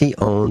owns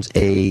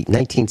a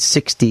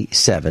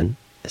 1967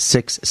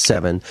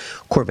 767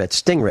 Corvette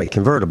Stingray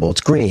convertible.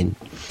 It's green,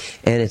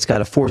 and it's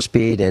got a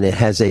 4-speed, and it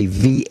has a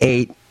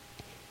V8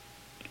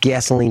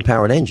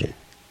 gasoline-powered engine,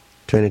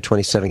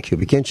 227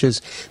 cubic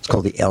inches. It's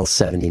called the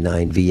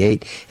L79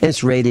 V8, and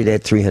it's rated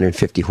at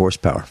 350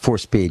 horsepower,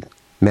 4-speed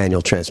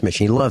manual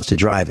transmission. He loves to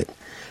drive it,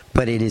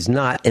 but it is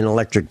not an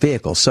electric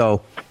vehicle.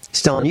 So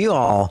he's telling you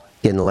all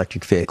get an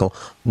electric vehicle,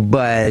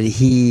 but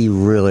he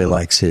really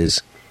likes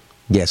his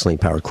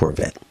gasoline-powered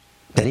Corvette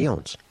that he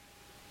owns,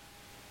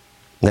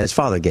 that his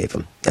father gave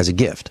him as a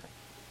gift.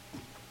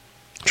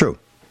 True.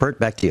 Bert,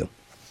 back to you.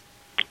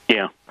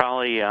 Yeah,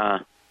 probably,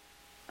 I'm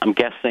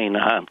guessing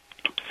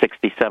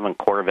 67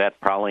 Corvette,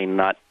 probably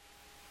not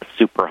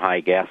super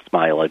high gas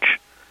mileage,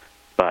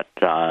 but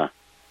I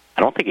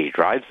don't think he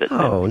drives it.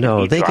 Oh,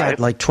 no, they got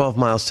like 12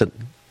 miles to...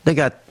 They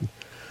got...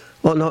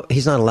 Well, no,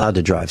 he's not allowed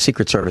to drive.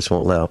 Secret Service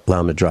won't allow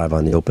him to drive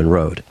on the open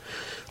road.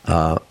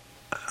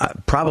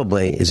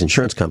 Probably his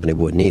insurance company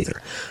wouldn't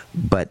either.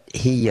 But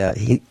he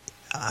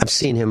I've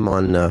seen him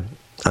on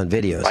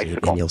videos,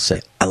 and he'll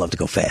say, "I love to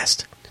go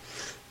fast."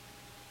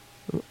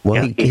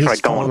 Well, yeah,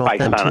 he's falling off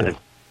them too.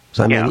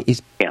 So I mean,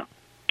 he's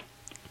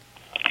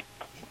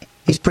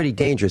pretty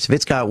dangerous. If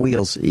it's got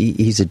wheels,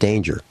 he's a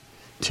danger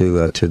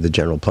to the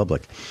general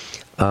public.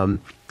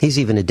 He's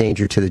even a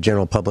danger to the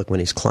general public when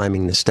he's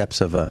climbing the steps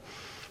of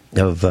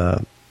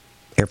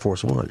Air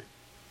Force One.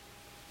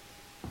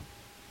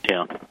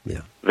 Yeah.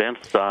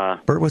 Vince.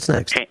 Bert, what's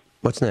next?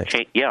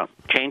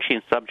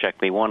 Changing subject.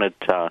 We wanted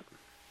to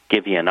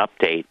give you an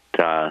update.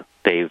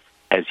 They've,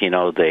 as you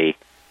know, the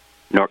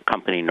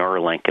company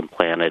Neuralink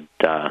implanted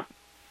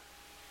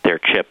their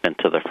chip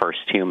into the first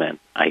human.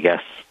 I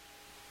guess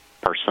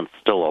person's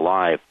still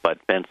alive, but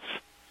Vince,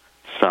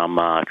 some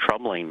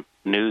troubling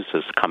news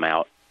has come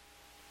out,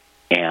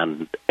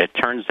 and it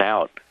turns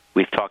out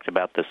we've talked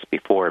about this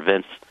before,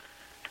 Vince.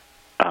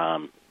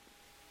 I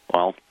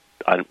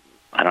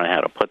don't know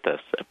how to put this.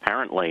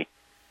 Apparently,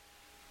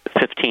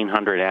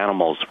 1,500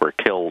 animals were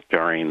killed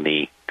during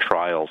the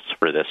trials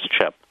for this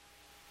chip.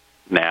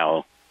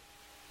 Now,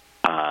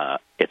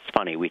 it's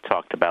funny, we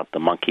talked about the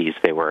monkeys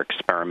they were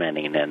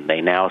experimenting, and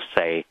they now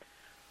say,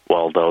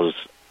 well, those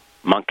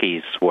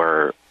monkeys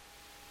were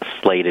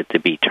slated to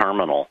be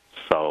terminal,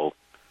 so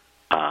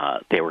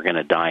they were going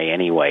to die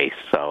anyway,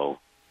 so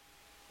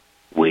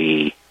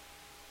we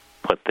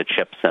put the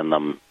chips in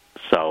them,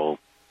 so,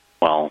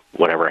 well,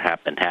 whatever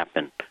happened,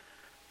 happened.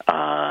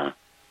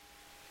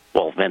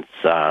 Well, Vince,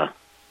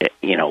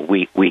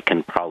 we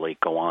can probably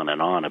go on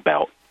and on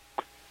about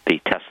the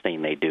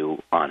testing they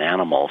do on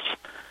animals,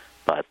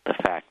 but the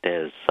fact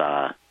is,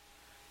 I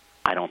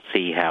don't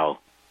see how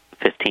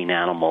 15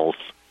 animals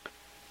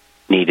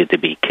needed to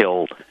be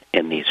killed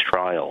in these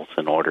trials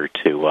in order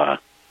to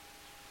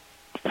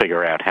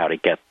figure out how to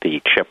get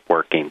the chip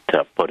working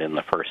to put in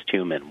the first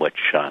human, which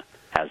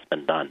has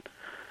been done.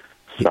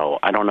 So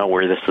I don't know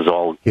where this is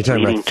all You're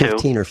talking leading about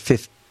 15 to. or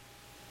 15?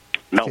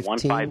 No,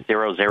 1500.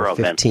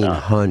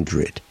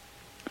 1,500.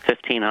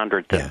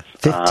 1,500. Yeah,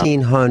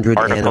 1,500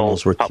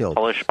 animals were killed.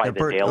 Published by now,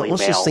 Bert, the Daily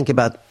let's Mail. Just think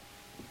about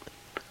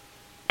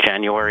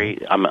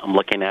January. I'm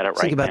looking at it right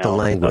now. Think about the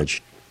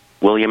language.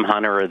 William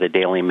Hunter of the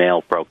Daily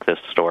Mail broke this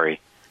story.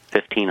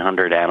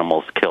 1,500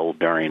 animals killed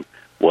during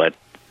what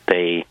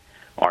they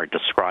are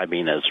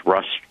describing as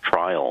rushed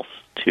trials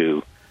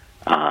to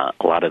a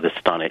lot of this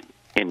done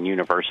in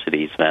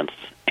universities, Vince.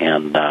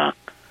 And,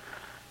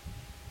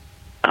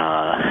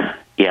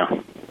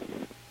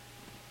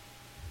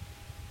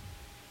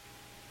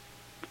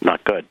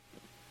 not good.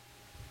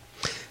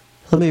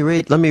 Let me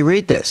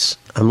read this.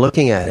 I'm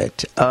looking at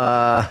it.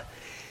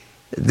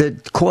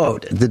 The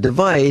quote, the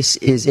device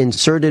is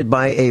inserted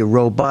by a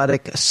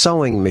robotic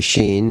sewing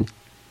machine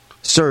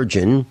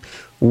surgeon,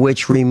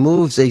 which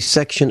removes a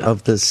section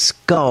of the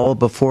skull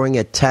before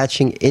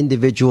attaching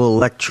individual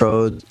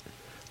electrodes.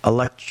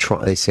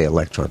 They say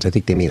electrons. I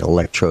think they mean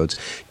electrodes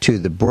to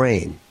the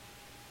brain.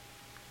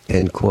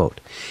 End quote.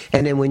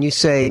 And then when you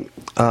say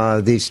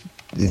these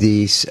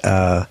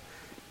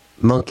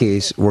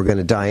monkeys were going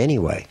to die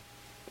anyway,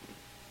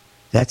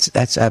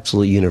 that's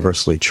absolutely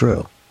universally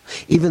true.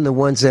 Even the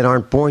ones that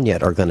aren't born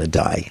yet are going to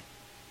die.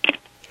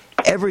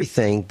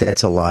 Everything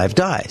that's alive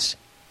dies.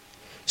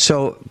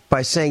 So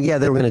by saying, yeah,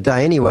 they were going to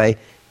die anyway,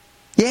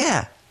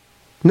 yeah,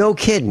 no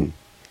kidding.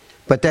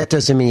 But that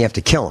doesn't mean you have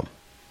to kill them.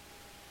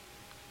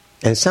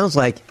 And it sounds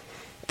like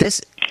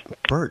this,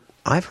 Bert,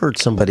 I've heard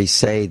somebody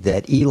say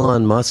that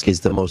Elon Musk is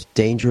the most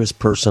dangerous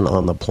person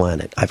on the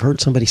planet. I've heard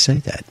somebody say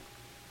that.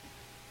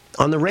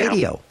 On the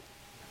radio.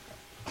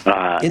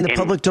 In the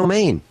public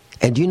domain.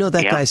 And do you know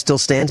that guy still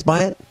stands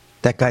by it?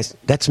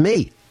 That's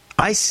me.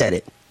 I said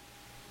it.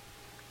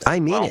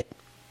 I mean it.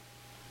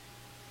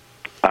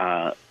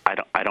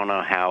 I don't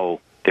know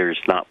how there's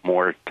not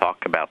more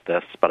talk about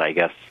this, but I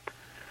guess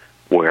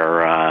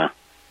we're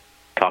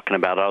talking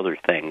about other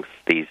things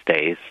these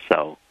days.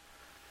 So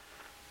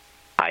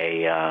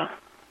I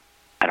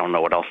don't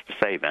know what else to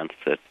say, Vince.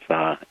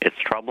 It's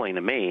troubling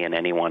to me and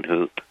anyone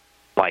who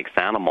likes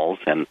animals.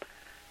 And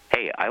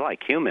hey, I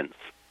like humans.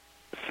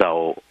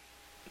 So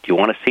do you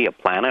want to see a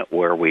planet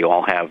where we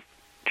all have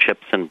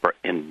chips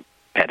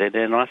embedded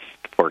in us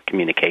for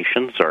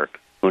communications or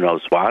who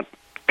knows what,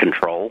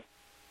 control.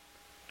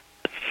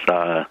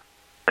 It's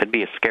could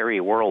be a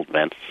scary world,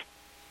 Vince.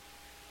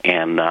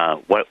 And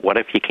what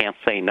if you can't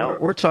say no?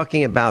 We're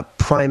talking about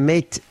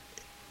primate.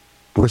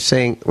 We're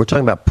talking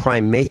about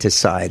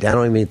primaticide. I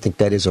don't even think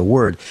that is a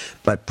word,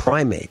 but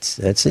primates.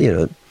 That's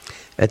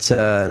that's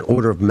an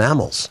order of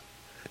mammals.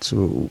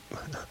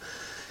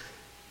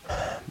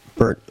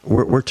 Bert,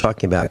 we're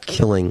talking about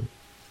killing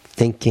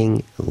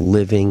thinking,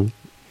 living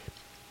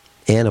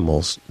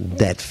animals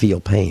that feel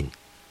pain.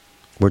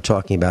 We're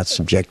talking about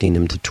subjecting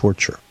them to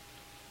torture.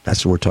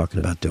 That's what we're talking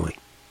about doing.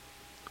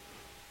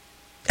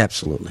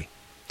 Absolutely.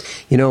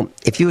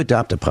 If you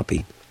adopt a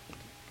puppy,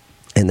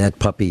 and that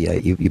puppy,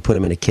 you put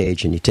him in a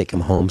cage and you take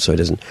him home so he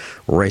doesn't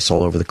race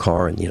all over the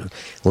car and,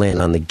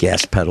 land on the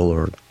gas pedal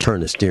or turn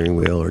the steering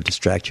wheel or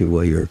distract you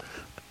while you're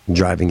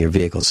driving your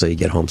vehicle so you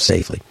get home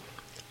safely.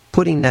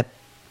 Putting that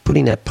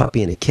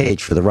puppy in a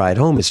cage for the ride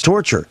home is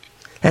torture.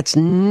 That's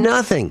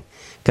nothing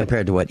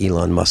compared to what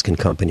Elon Musk and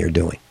company are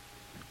doing.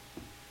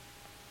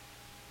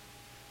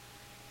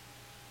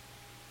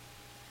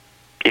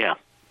 Yeah,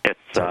 it's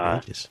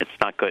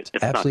not good.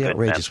 It's absolutely not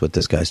good, outrageous what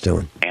this guy's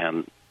doing.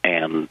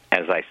 And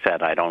as I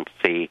said, I don't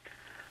see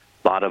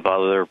a lot of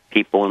other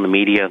people in the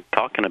media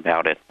talking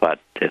about it, but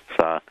it's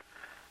I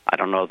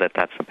don't know that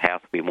that's the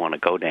path we want to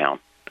go down,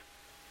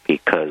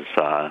 because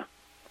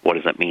what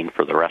does it mean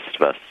for the rest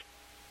of us?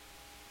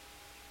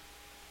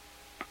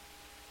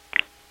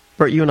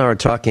 Bert, you and I were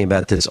talking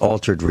about this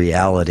altered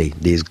reality,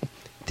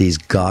 these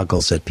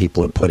goggles that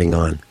people are putting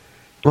on.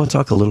 You want to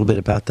talk a little bit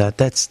about that?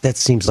 That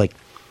seems like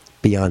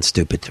beyond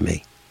stupid to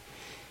me.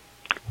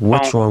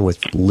 What's wrong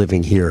with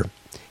living here?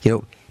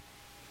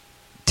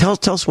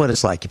 Tell us what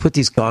it's like. You put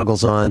these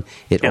goggles on,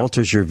 it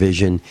alters your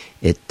vision,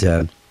 it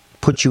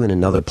puts you in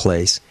another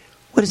place.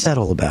 What is that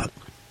all about?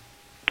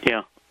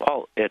 Yeah,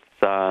 well, it's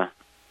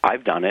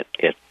I've done it.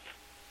 It's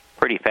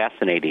pretty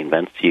fascinating,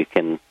 Vince. You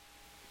can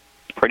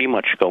pretty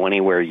much go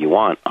anywhere you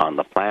want on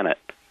the planet,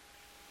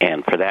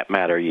 and for that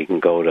matter, you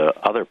can go to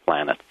other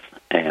planets.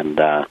 And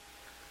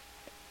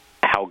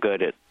how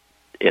good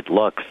it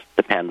looks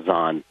depends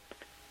on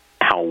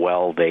how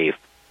well they've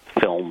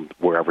filmed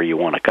wherever you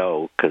want to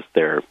go, because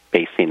they're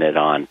basing it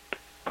on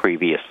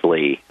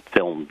previously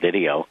filmed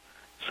video.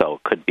 So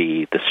it could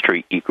be the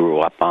street you grew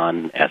up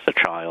on as a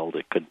child.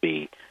 It could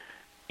be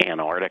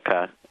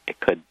Antarctica. It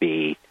could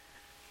be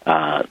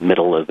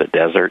middle of the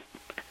desert.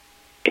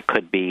 It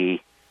could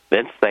be,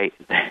 Vince, they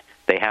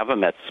have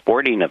them at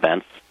sporting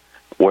events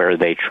where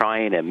they try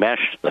and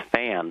enmesh the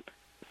fan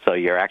so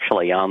you're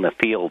actually on the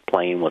field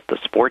playing with the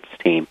sports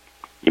team.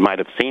 You might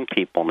have seen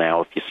people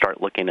now, if you start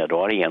looking at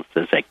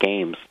audiences at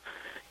games,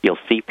 you'll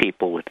see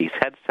people with these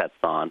headsets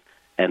on,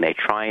 and they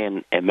try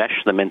and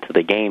enmesh them into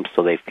the game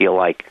so they feel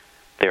like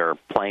they're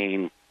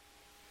playing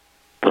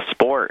the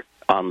sport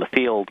on the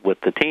field with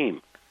the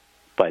team.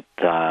 But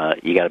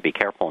you got to be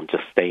careful and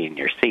just stay in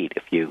your seat.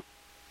 If you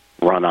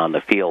run on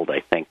the field, I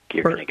think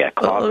you're going to get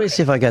caught. Let me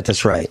see if I got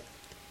this right.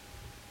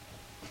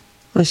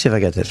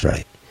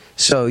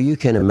 So you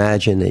can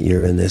imagine that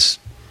you're in this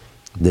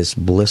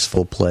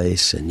blissful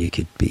place, and you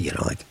could be,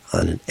 like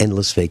on an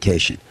endless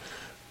vacation.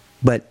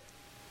 But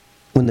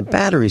when the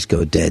batteries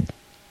go dead,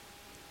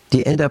 do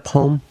you end up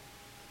home?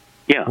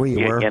 Yeah, where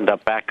you end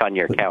up back on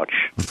your couch.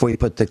 Before you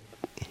put the...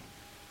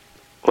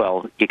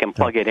 Well, you can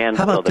plug it in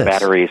so the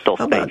batteries will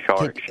stay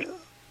charged.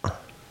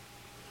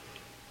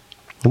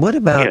 What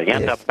about you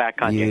end up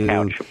back on your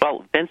couch?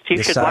 Well, Vince,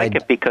 you should like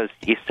it because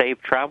you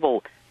save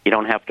travel. You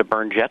don't have to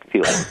burn jet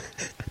fuel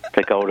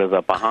to go to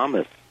the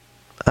Bahamas.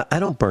 I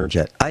don't burn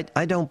jet.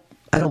 I don't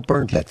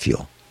burn jet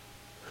fuel.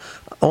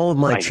 All of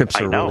my trips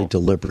are really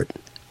deliberate.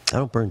 I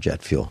don't burn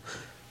jet fuel.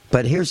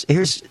 But here's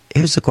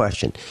the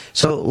question.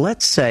 So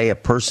let's say a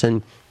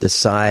person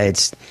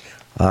decides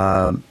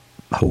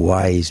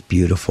Hawaii's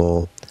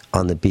beautiful,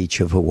 on the beach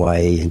of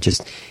Hawaii, and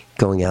just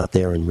going out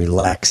there and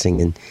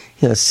relaxing and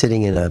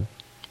sitting in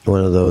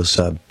one of those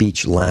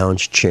beach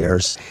lounge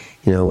chairs,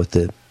 with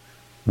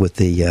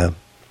the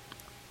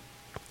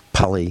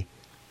poly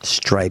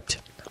striped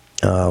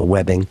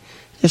webbing,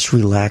 just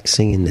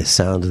relaxing in the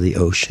sound of the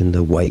ocean,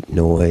 the white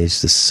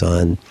noise, the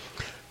sun,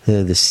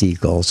 the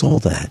seagulls, all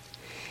that.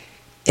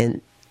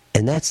 And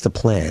that's the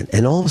plan.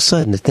 And all of a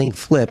sudden, the thing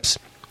flips,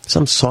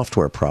 some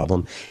software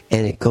problem,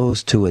 and it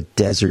goes to a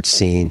desert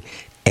scene,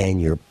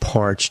 and you're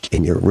parched,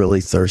 and you're really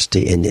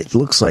thirsty, and it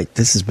looks like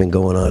this has been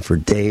going on for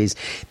days,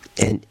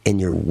 and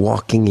you're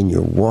walking, and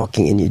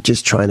you're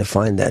just trying to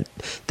find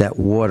that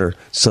water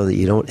so that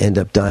you don't end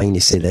up dying.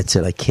 You say, that's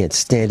it, I can't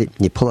stand it.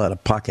 And you pull out a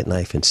pocket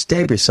knife and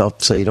stab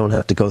yourself so you don't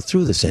have to go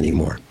through this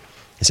anymore.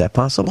 Is that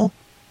possible?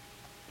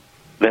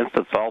 Vince,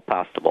 it's all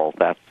possible.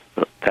 That's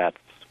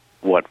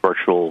what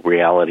virtual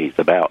reality is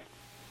about.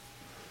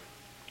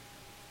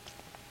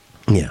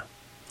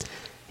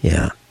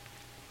 Yeah.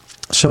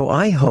 So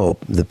I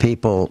hope the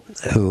people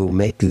who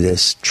make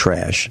this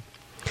trash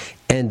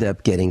end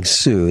up getting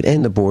sued,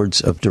 and the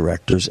boards of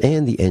directors,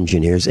 and the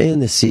engineers,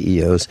 and the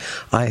CEOs.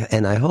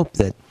 I hope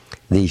that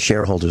the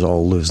shareholders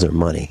all lose their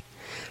money.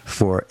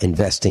 for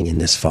investing in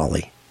this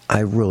folly. I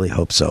really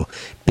hope so,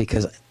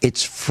 because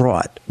it's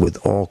fraught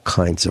with all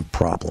kinds of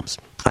problems.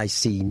 I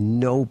see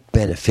no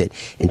benefit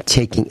in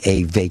taking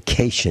a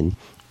vacation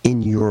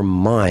in your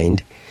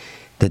mind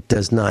that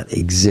does not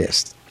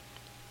exist.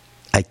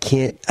 I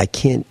can't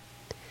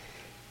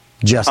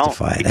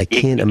justify it. I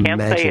can't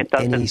imagine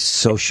any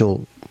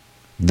social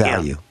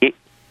value. Yeah,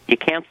 you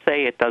can't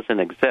say it doesn't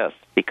exist,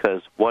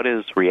 because what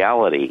is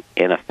reality?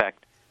 In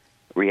effect,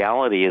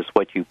 reality is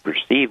what you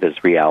perceive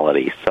as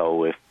reality.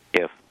 So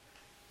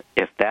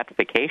if that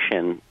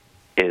vacation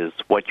is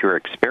what you're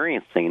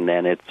experiencing,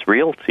 then it's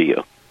real to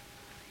you.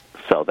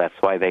 So that's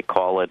why they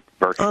call it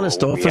virtual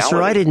Honest, officer,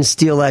 reality. I didn't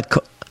steal that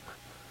car.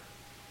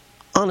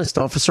 Honest,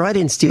 officer, I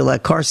didn't steal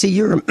that car. See,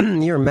 you're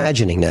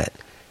imagining that.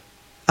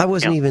 I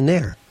wasn't even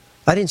there.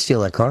 I didn't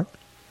steal that car.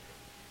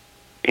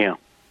 Yeah.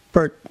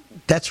 Bert,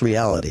 that's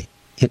reality.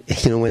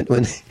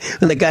 When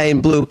the guy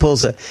in blue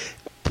pulls a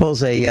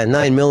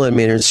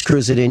 9mm and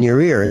screws it in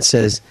your ear and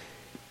says,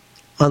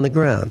 on the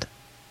ground,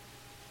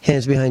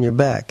 hands behind your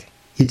back,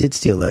 you did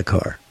steal that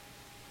car.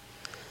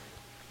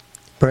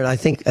 Bert, I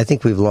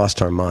think we've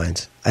lost our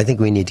minds. I think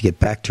we need to get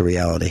back to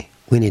reality.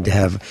 We need to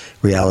have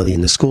reality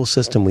in the school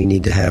system. We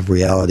need to have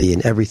reality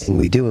in everything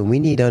we do. And we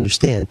need to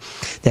understand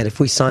that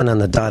if we sign on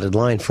the dotted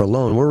line for a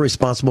loan, we're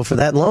responsible for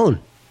that loan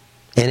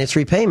and its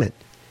repayment.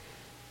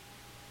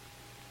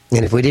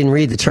 And if we didn't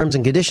read the terms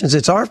and conditions,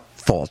 it's our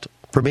fault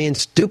for being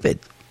stupid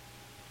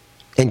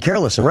and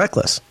careless and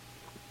reckless.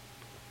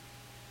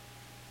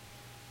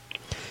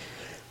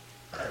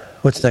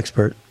 What's next,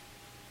 Bert?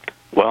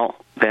 Well,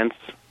 Vince,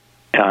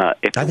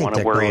 if you want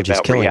to worry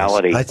about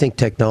reality, I think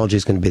technology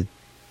is going to be...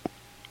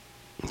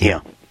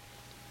 Yeah.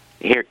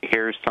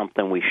 Here's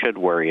something we should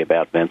worry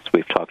about, Vince.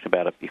 We've talked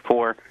about it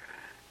before.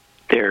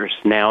 There's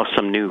now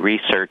some new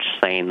research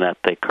saying that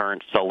the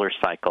current solar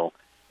cycle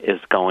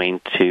is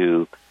going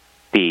to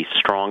be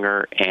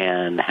stronger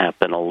and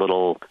happen a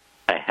little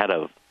ahead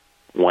of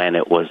when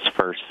it was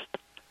first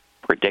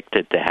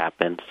predicted to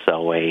happen.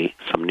 So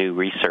some new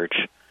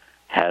research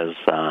has,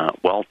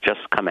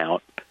 just come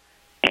out,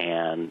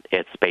 and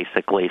it's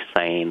basically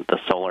saying the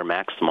solar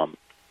maximum,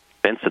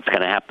 Vince, it's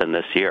going to happen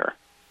this year.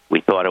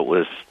 We thought it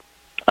was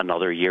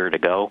another year to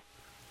go,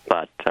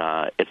 but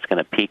it's going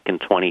to peak in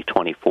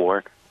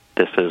 2024.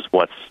 This is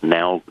what's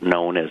now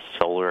known as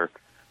solar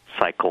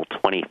cycle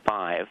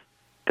 25,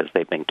 because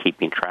they've been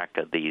keeping track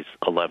of these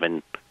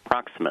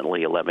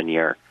approximately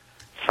 11-year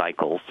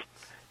cycles.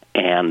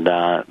 And,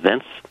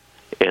 Vince,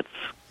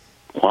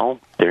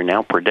 they're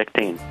now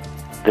predicting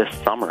this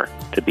summer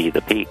to be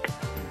the peak,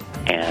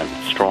 and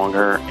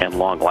stronger and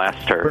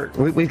long-laster.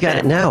 We've got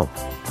it now.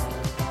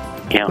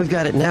 Yeah. We've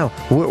got it now.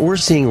 We're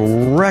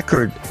seeing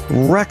record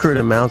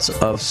amounts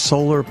of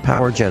solar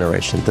power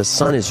generation. The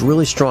sun is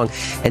really strong,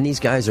 and these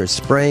guys are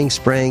spraying to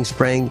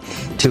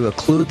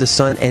occlude the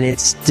sun, and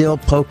it's still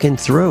poking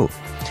through.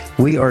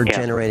 We are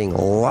generating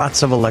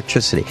lots of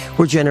electricity.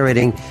 We're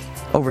generating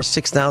over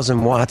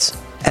 6,000 watts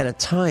at a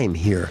time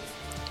here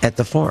at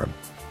the farm.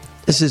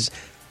 This is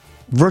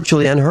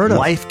virtually unheard of.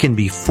 Life can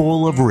be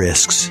full of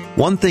risks.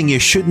 One thing you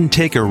shouldn't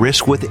take a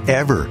risk with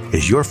ever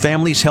is your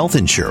family's health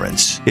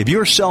insurance. If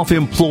you're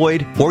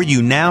self-employed or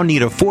you now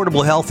need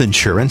affordable health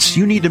insurance,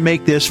 you need to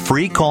make this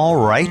free call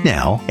right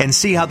now and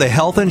see how the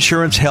Health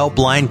Insurance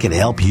Helpline can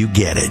help you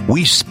get it.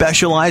 We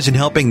specialize in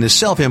helping the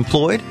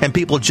self-employed and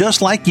people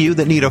just like you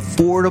that need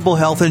affordable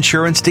health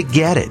insurance to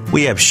get it.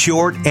 We have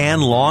short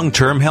and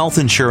long-term health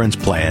insurance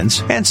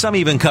plans, and some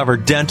even cover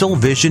dental,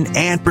 vision,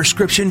 and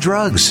prescription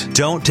drugs.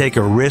 Don't take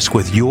a risk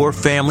with your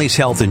family's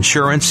health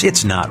insurance.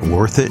 It's not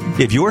worth it.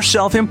 If you're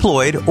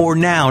self-employed or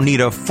now need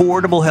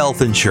affordable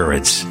health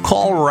insurance,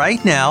 call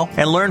right now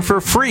and learn for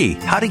free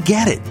how to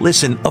get it.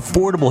 Listen,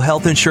 affordable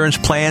health insurance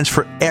plans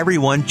for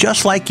everyone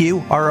just like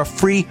you are a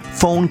free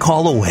phone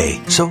call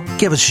away. So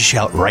give us a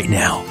shout right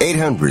now.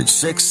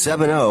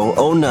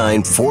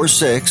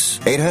 800-670-0946.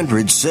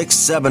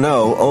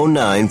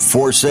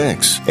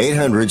 800-670-0946.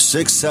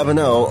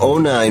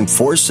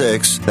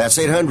 800-670-0946. That's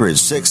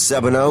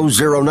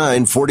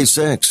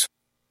 800-670-0946.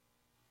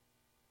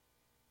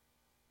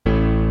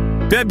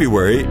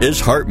 February is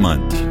Heart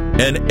Month,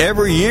 and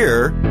every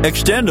year,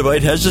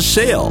 Extendivite has a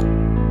sale.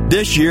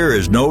 This year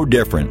is no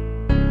different.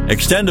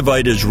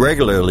 Extendivite is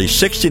regularly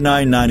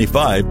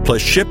 $69.95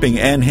 plus shipping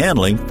and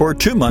handling for a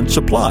 2-month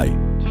supply.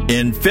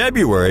 In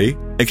February,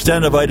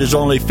 Extendivite is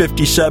only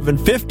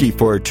 $57.50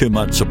 for a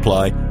 2-month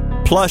supply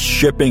plus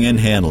shipping and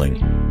handling.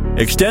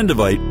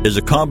 Extendivite is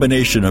a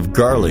combination of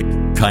garlic,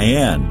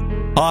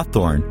 cayenne,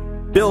 hawthorn,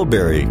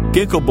 bilberry,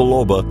 ginkgo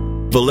biloba,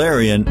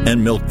 valerian,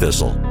 and milk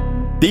thistle.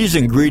 These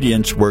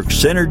ingredients work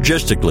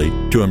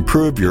synergistically to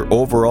improve your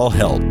overall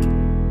health.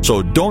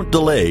 So don't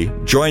delay.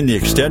 Join the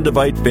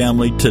Extendivite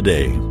family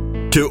today.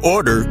 To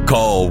order,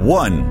 call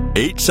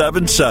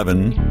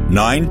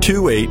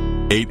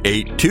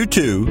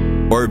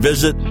 1-877-928-8822 or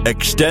visit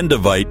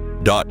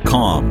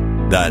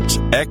extendivite.com. That's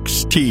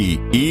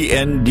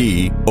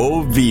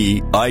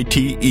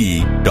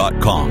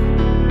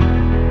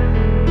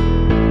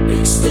XTENDOVITE.com.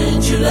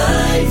 Extend your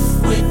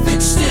life with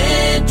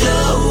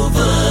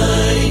Extendovite.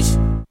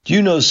 Do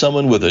you know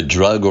someone with a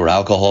drug or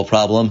alcohol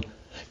problem?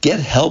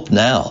 Get help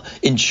now.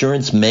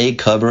 Insurance may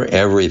cover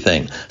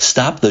everything.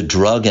 Stop the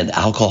drug and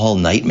alcohol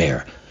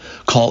nightmare.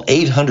 Call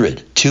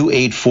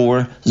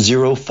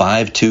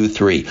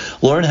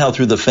 800-284-0523. Learn how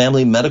through the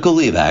Family Medical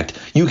Leave Act,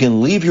 you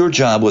can leave your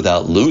job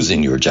without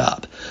losing your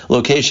job.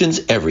 Locations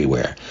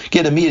everywhere.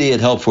 Get immediate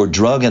help for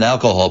drug and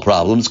alcohol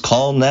problems.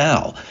 Call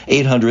now.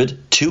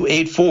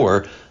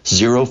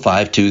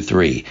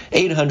 800-284-0523.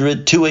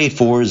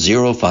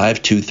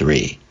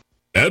 800-284-0523.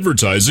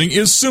 Advertising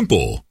is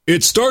simple.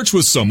 It starts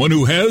with someone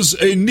who has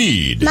a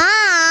need.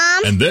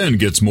 Mom! And then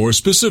gets more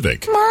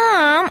specific.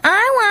 Mom,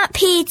 I want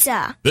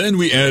pizza. Then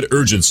we add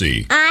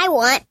urgency. I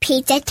want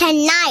pizza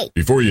tonight.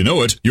 Before you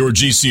know it, your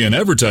GCN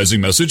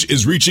advertising message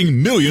is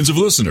reaching millions of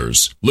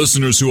listeners.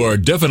 Listeners who are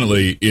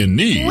definitely in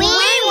need. We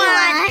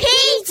want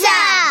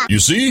pizza! You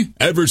see,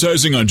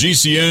 advertising on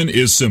GCN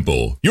is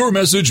simple. Your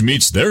message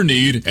meets their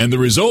need, and the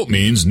result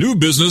means new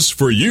business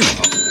for you.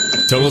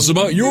 Tell us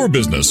about your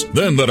business.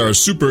 Then let our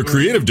super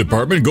creative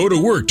department go to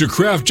work to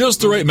craft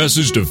just the right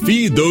message to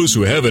feed those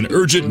who have an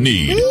urgent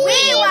need.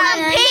 We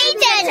want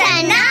pizza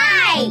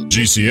tonight!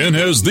 GCN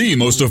has the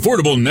most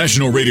affordable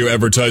national radio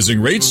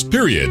advertising rates,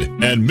 period.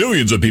 And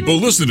millions of people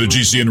listen to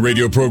GCN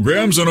radio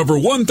programs on over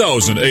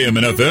 1,000 AM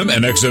and FM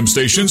and XM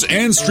stations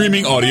and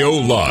streaming audio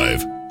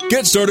live.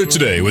 Get started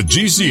today with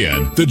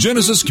GCN, the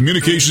Genesis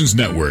Communications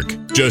Network.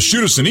 Just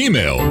shoot us an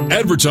email,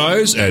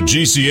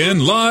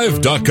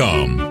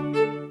 advertise@gcnlive.com.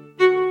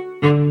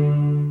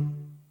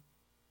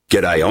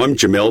 G'day, I'm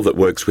Jamel that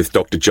works with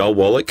Dr. Joel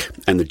Wallach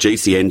and the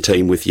GCN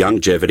team with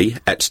Longevity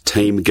at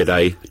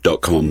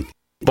teamg'day.com.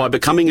 By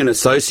becoming an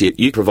associate,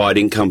 you provide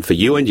income for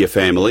you and your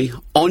family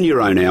on your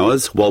own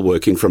hours while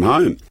working from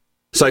home.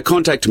 So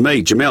contact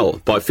me,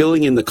 Jamel, by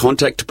filling in the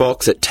contact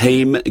box at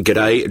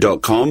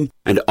teamg'day.com,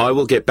 and I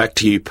will get back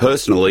to you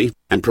personally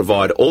and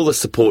provide all the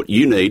support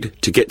you need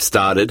to get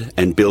started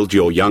and build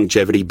your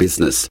longevity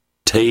business.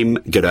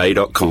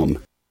 teamg'day.com.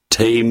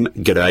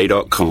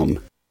 teamg'day.com.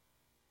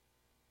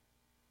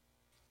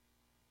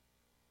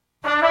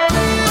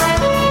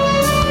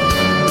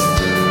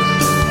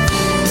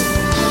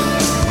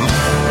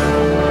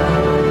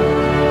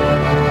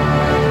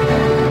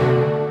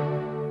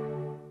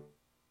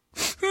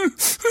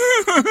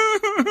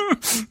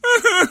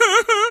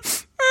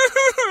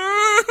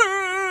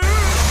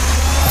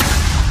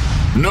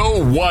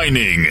 No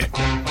whining.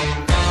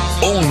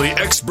 Only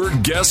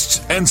expert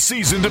guests and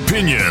seasoned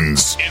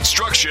opinions.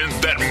 Instruction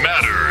that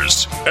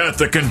matters. At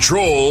the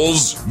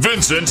controls,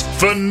 Vincent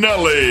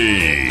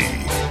Finelli.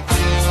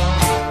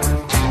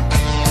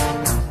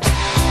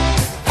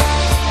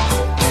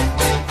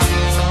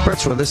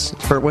 Bert's with us.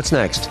 Bert, what's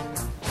next?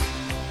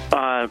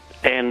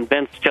 And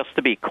Vince, just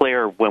to be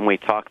clear, when we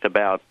talked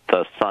about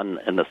the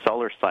sun and the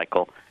solar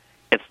cycle,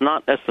 it's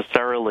not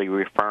necessarily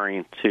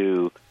referring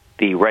to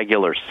the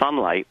regular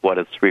sunlight. What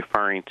it's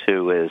referring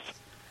to is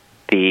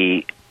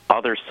the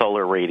other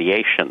solar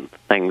radiation,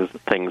 things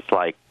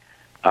like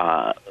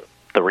the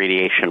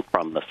radiation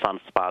from the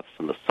sunspots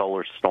and the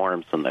solar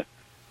storms and the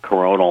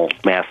coronal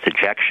mass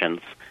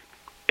ejections,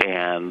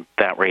 and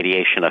that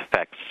radiation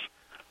affects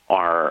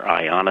our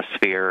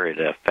ionosphere. It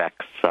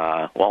affects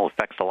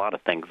affects a lot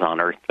of things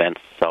on Earth, Vince.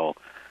 So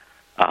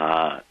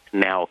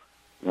now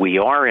we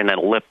are in an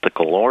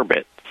elliptical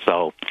orbit.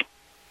 So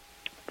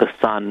the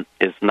sun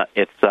is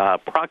it's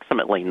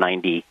approximately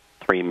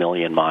 93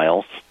 million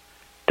miles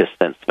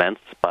distance, Vince,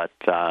 but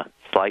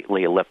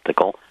slightly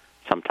elliptical.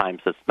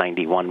 Sometimes it's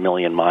 91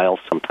 million miles.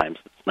 Sometimes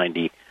it's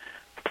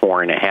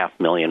 94.5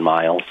 million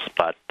miles.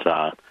 But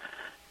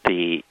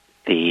the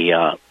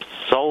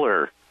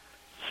solar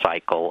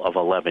cycle of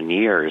 11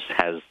 years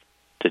has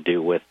to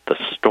do with the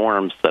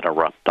storms that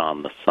erupt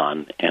on the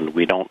sun, and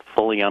we don't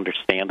fully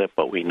understand it,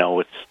 but we know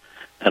it's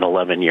an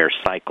 11-year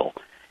cycle.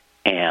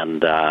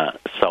 And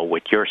so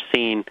what you're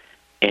seeing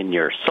in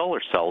your solar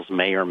cells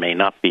may or may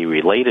not be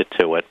related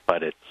to it,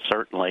 but it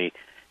certainly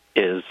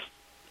is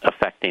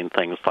affecting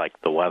things like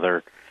the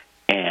weather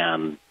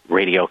and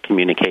radio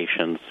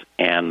communications.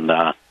 And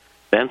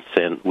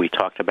Vincent, we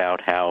talked about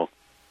how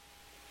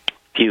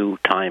few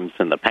times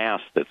in the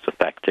past it's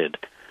affected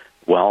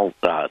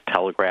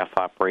telegraph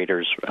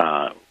operators,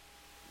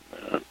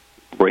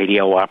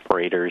 radio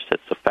operators.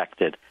 It's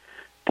affected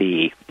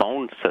the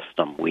phone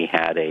system. We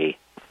had a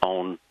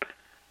phone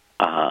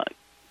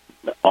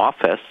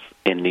office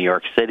in New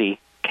York City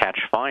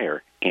catch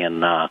fire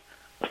in a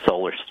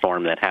solar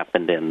storm that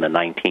happened in the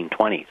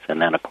 1920s.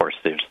 And then, of course,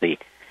 there's the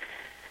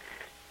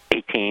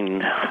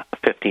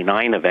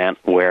 1859 event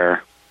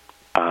where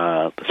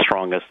the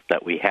strongest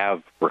that we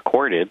have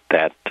recorded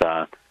that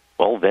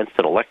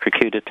Vincent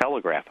electrocuted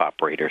telegraph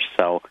operators.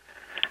 So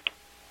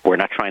we're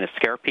not trying to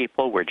scare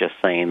people. We're just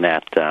saying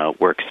that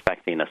we're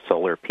expecting a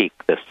solar peak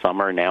this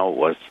summer. Now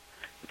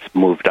it's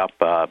moved up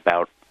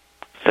about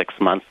 6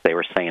 months. They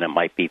were saying it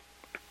might be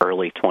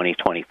early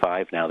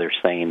 2025. Now they're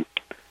saying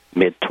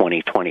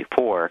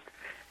mid-2024.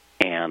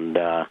 And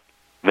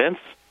Vince,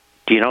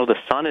 do you know the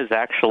sun is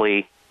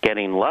actually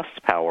getting less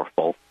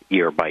powerful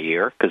year by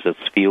year because its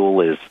fuel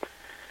is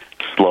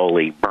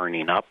slowly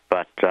burning up,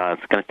 but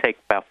it's going to take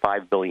about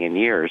 5 billion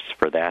years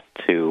for that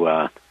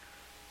to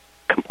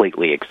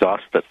completely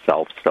exhaust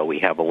itself, so we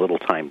have a little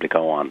time to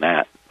go on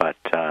that. But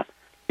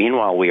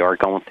meanwhile, we are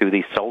going through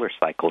these solar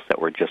cycles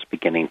that we're just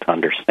beginning to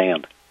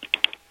understand.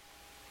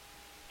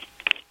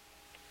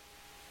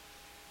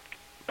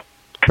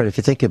 But if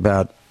you think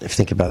about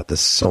the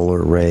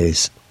solar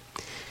rays,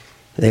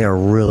 they are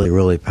really,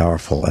 really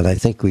powerful, and I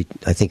think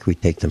we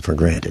take them for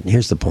granted. And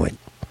here's the point: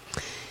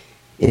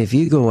 if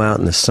you go out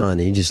in the sun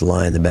and you just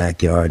lie in the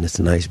backyard and it's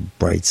a nice,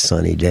 bright,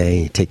 sunny day,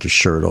 and you take your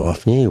shirt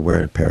off and you're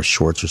wearing a pair of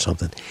shorts or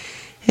something,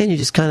 and you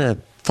just kind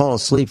of fall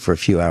asleep for a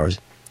few hours,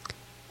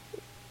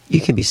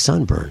 you can be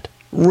sunburned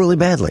really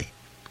badly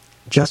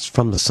just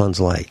from the sun's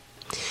light.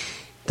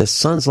 The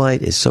sun's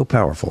light is so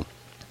powerful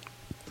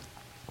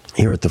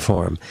here at the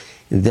farm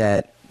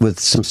that with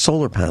some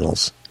solar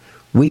panels,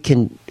 we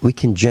can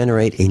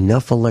generate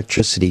enough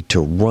electricity to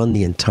run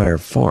the entire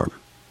farm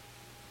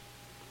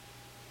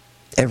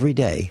every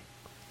day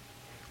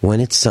when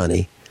it's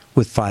sunny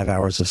with 5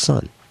 hours of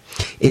sun.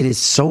 It is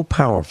so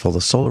powerful,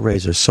 the solar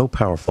rays are so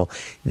powerful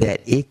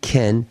that it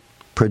can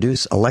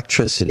produce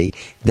electricity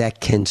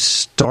that can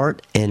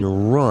start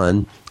and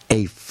run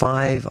a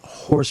 5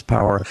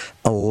 horsepower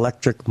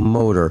electric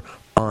motor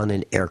on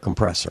an air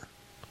compressor.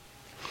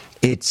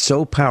 It's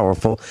so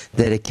powerful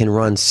that it can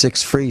run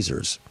 6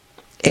 freezers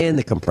and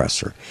the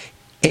compressor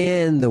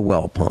and the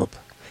well pump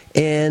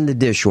and the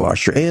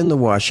dishwasher and the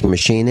washing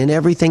machine and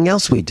everything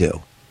else we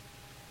do.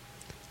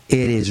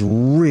 It is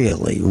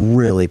really,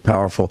 really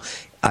powerful.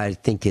 I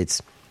think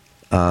it's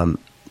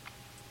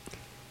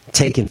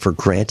taken for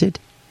granted.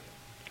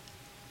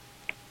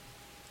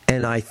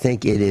 And I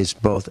think it is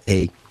both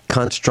a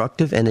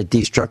constructive and a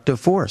destructive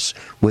force.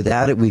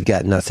 Without it, we've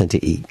got nothing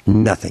to eat.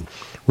 Nothing.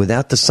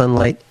 Without the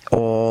sunlight,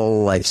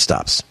 all life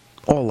stops.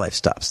 All life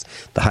stops.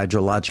 The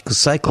hydrological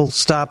cycle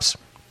stops.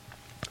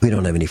 We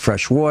don't have any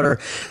fresh water.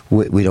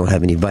 We don't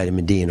have any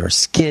vitamin D in our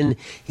skin.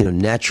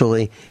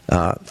 Naturally,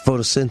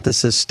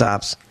 photosynthesis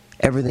stops.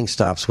 Everything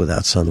stops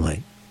without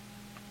sunlight.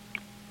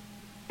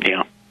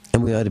 Yeah.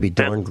 And we ought to be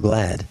darn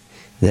glad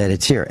that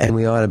it's here. And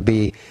we ought to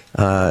be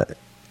not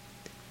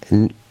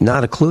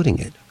occluding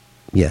it.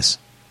 Yes.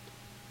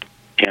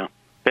 Yeah.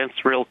 Vince,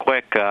 real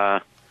quick,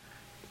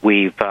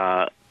 we've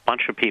a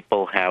bunch of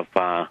people have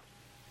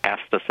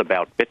asked us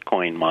about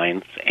Bitcoin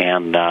mines,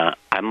 and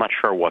I'm not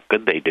sure what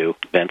good they do,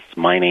 Vince,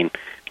 mining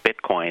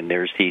Bitcoin.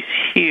 There's these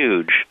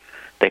huge,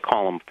 they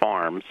call them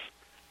farms,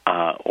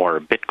 or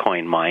a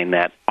Bitcoin mine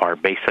that are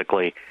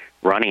basically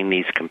running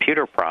these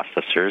computer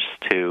processors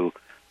to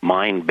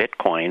mine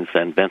Bitcoins,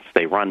 and Vince,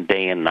 they run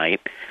day and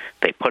night.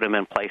 They put them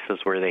in places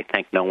where they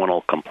think no one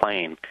will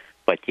complain,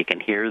 but you can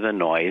hear the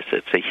noise.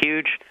 It's a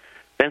huge,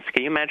 Vince,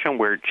 can you imagine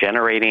we're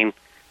generating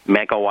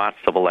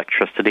megawatts of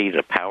electricity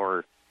to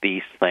power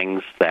these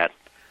things that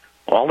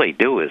all they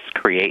do is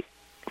create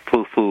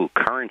foo-foo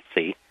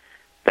currency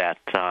that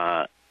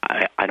I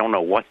don't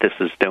know what this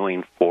is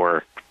doing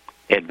for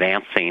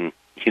advancing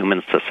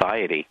human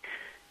society,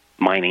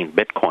 mining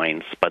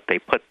Bitcoins, but they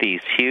put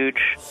these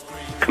huge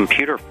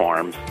computer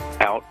farms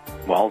out,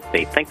 well,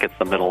 they think it's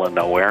the middle of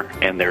nowhere,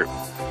 and they're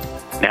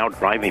now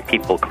driving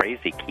people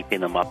crazy,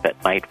 keeping them up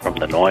at night from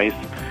the noise.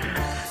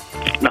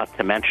 Not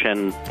to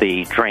mention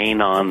the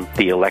drain on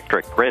the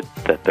electric grid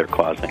that they're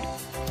causing.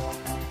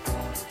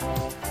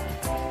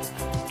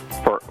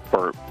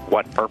 For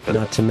what purpose?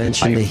 Not to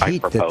mention the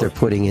heat that they're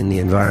putting in the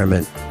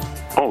environment.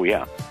 Oh,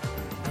 yeah.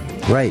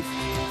 Right.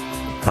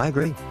 I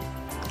agree.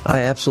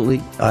 I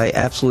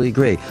absolutely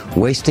agree.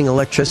 Wasting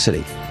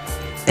electricity.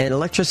 And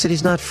electricity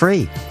is not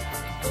free.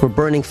 We're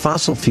burning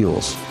fossil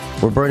fuels.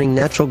 We're burning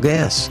natural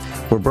gas.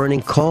 We're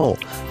burning coal.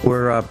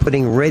 We're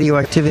putting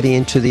radioactivity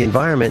into the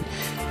environment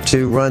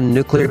to run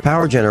nuclear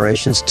power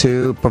generations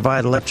to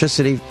provide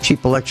electricity,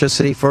 cheap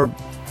electricity for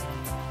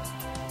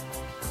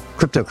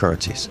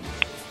cryptocurrencies.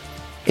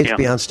 It's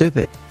beyond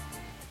stupid.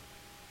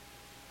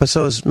 But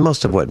so is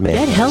most of what makes.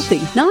 Get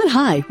healthy, not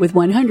high, with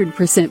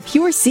 100%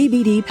 pure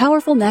CBD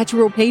powerful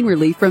natural pain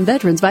relief from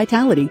Veterans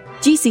Vitality.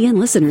 GCN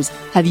listeners,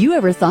 have you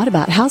ever thought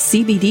about how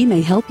CBD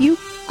may help you?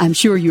 I'm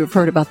sure you have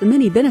heard about the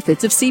many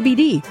benefits of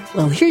CBD.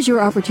 Well, here's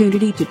your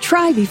opportunity to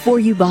try before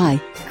you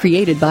buy.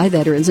 Created by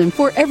veterans and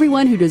for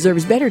everyone who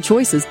deserves better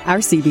choices, our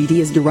CBD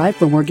is derived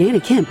from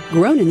organic hemp,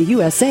 grown in the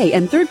USA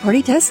and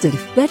third-party tested.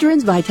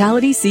 Veterans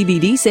Vitality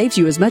CBD saves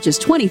you as much as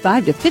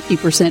 25 to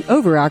 50%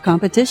 over our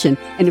competition,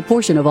 and a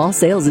portion of all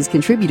sales is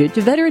contributed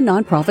to veteran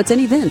nonprofits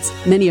and events.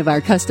 Many of our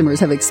customers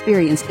have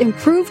experienced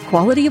improved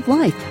quality of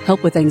life,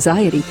 help with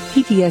anxiety,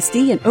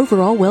 PTSD, and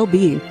overall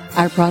well-being.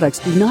 Our products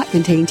do not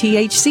contain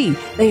THC.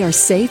 They are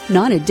safe,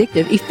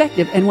 non-addictive,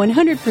 effective, and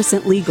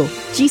 100% legal.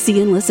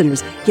 GCN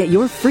listeners, get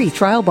your free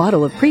trial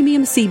bottle of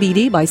premium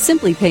CBD by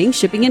simply paying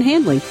shipping and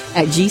handling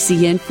at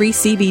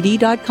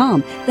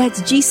GCNFreeCBD.com.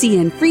 That's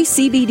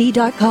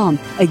GCNFreeCBD.com.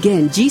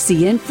 Again,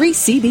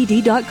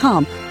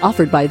 GCNFreeCBD.com.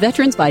 Offered by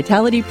Veterans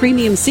Vitality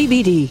Premium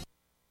CBD.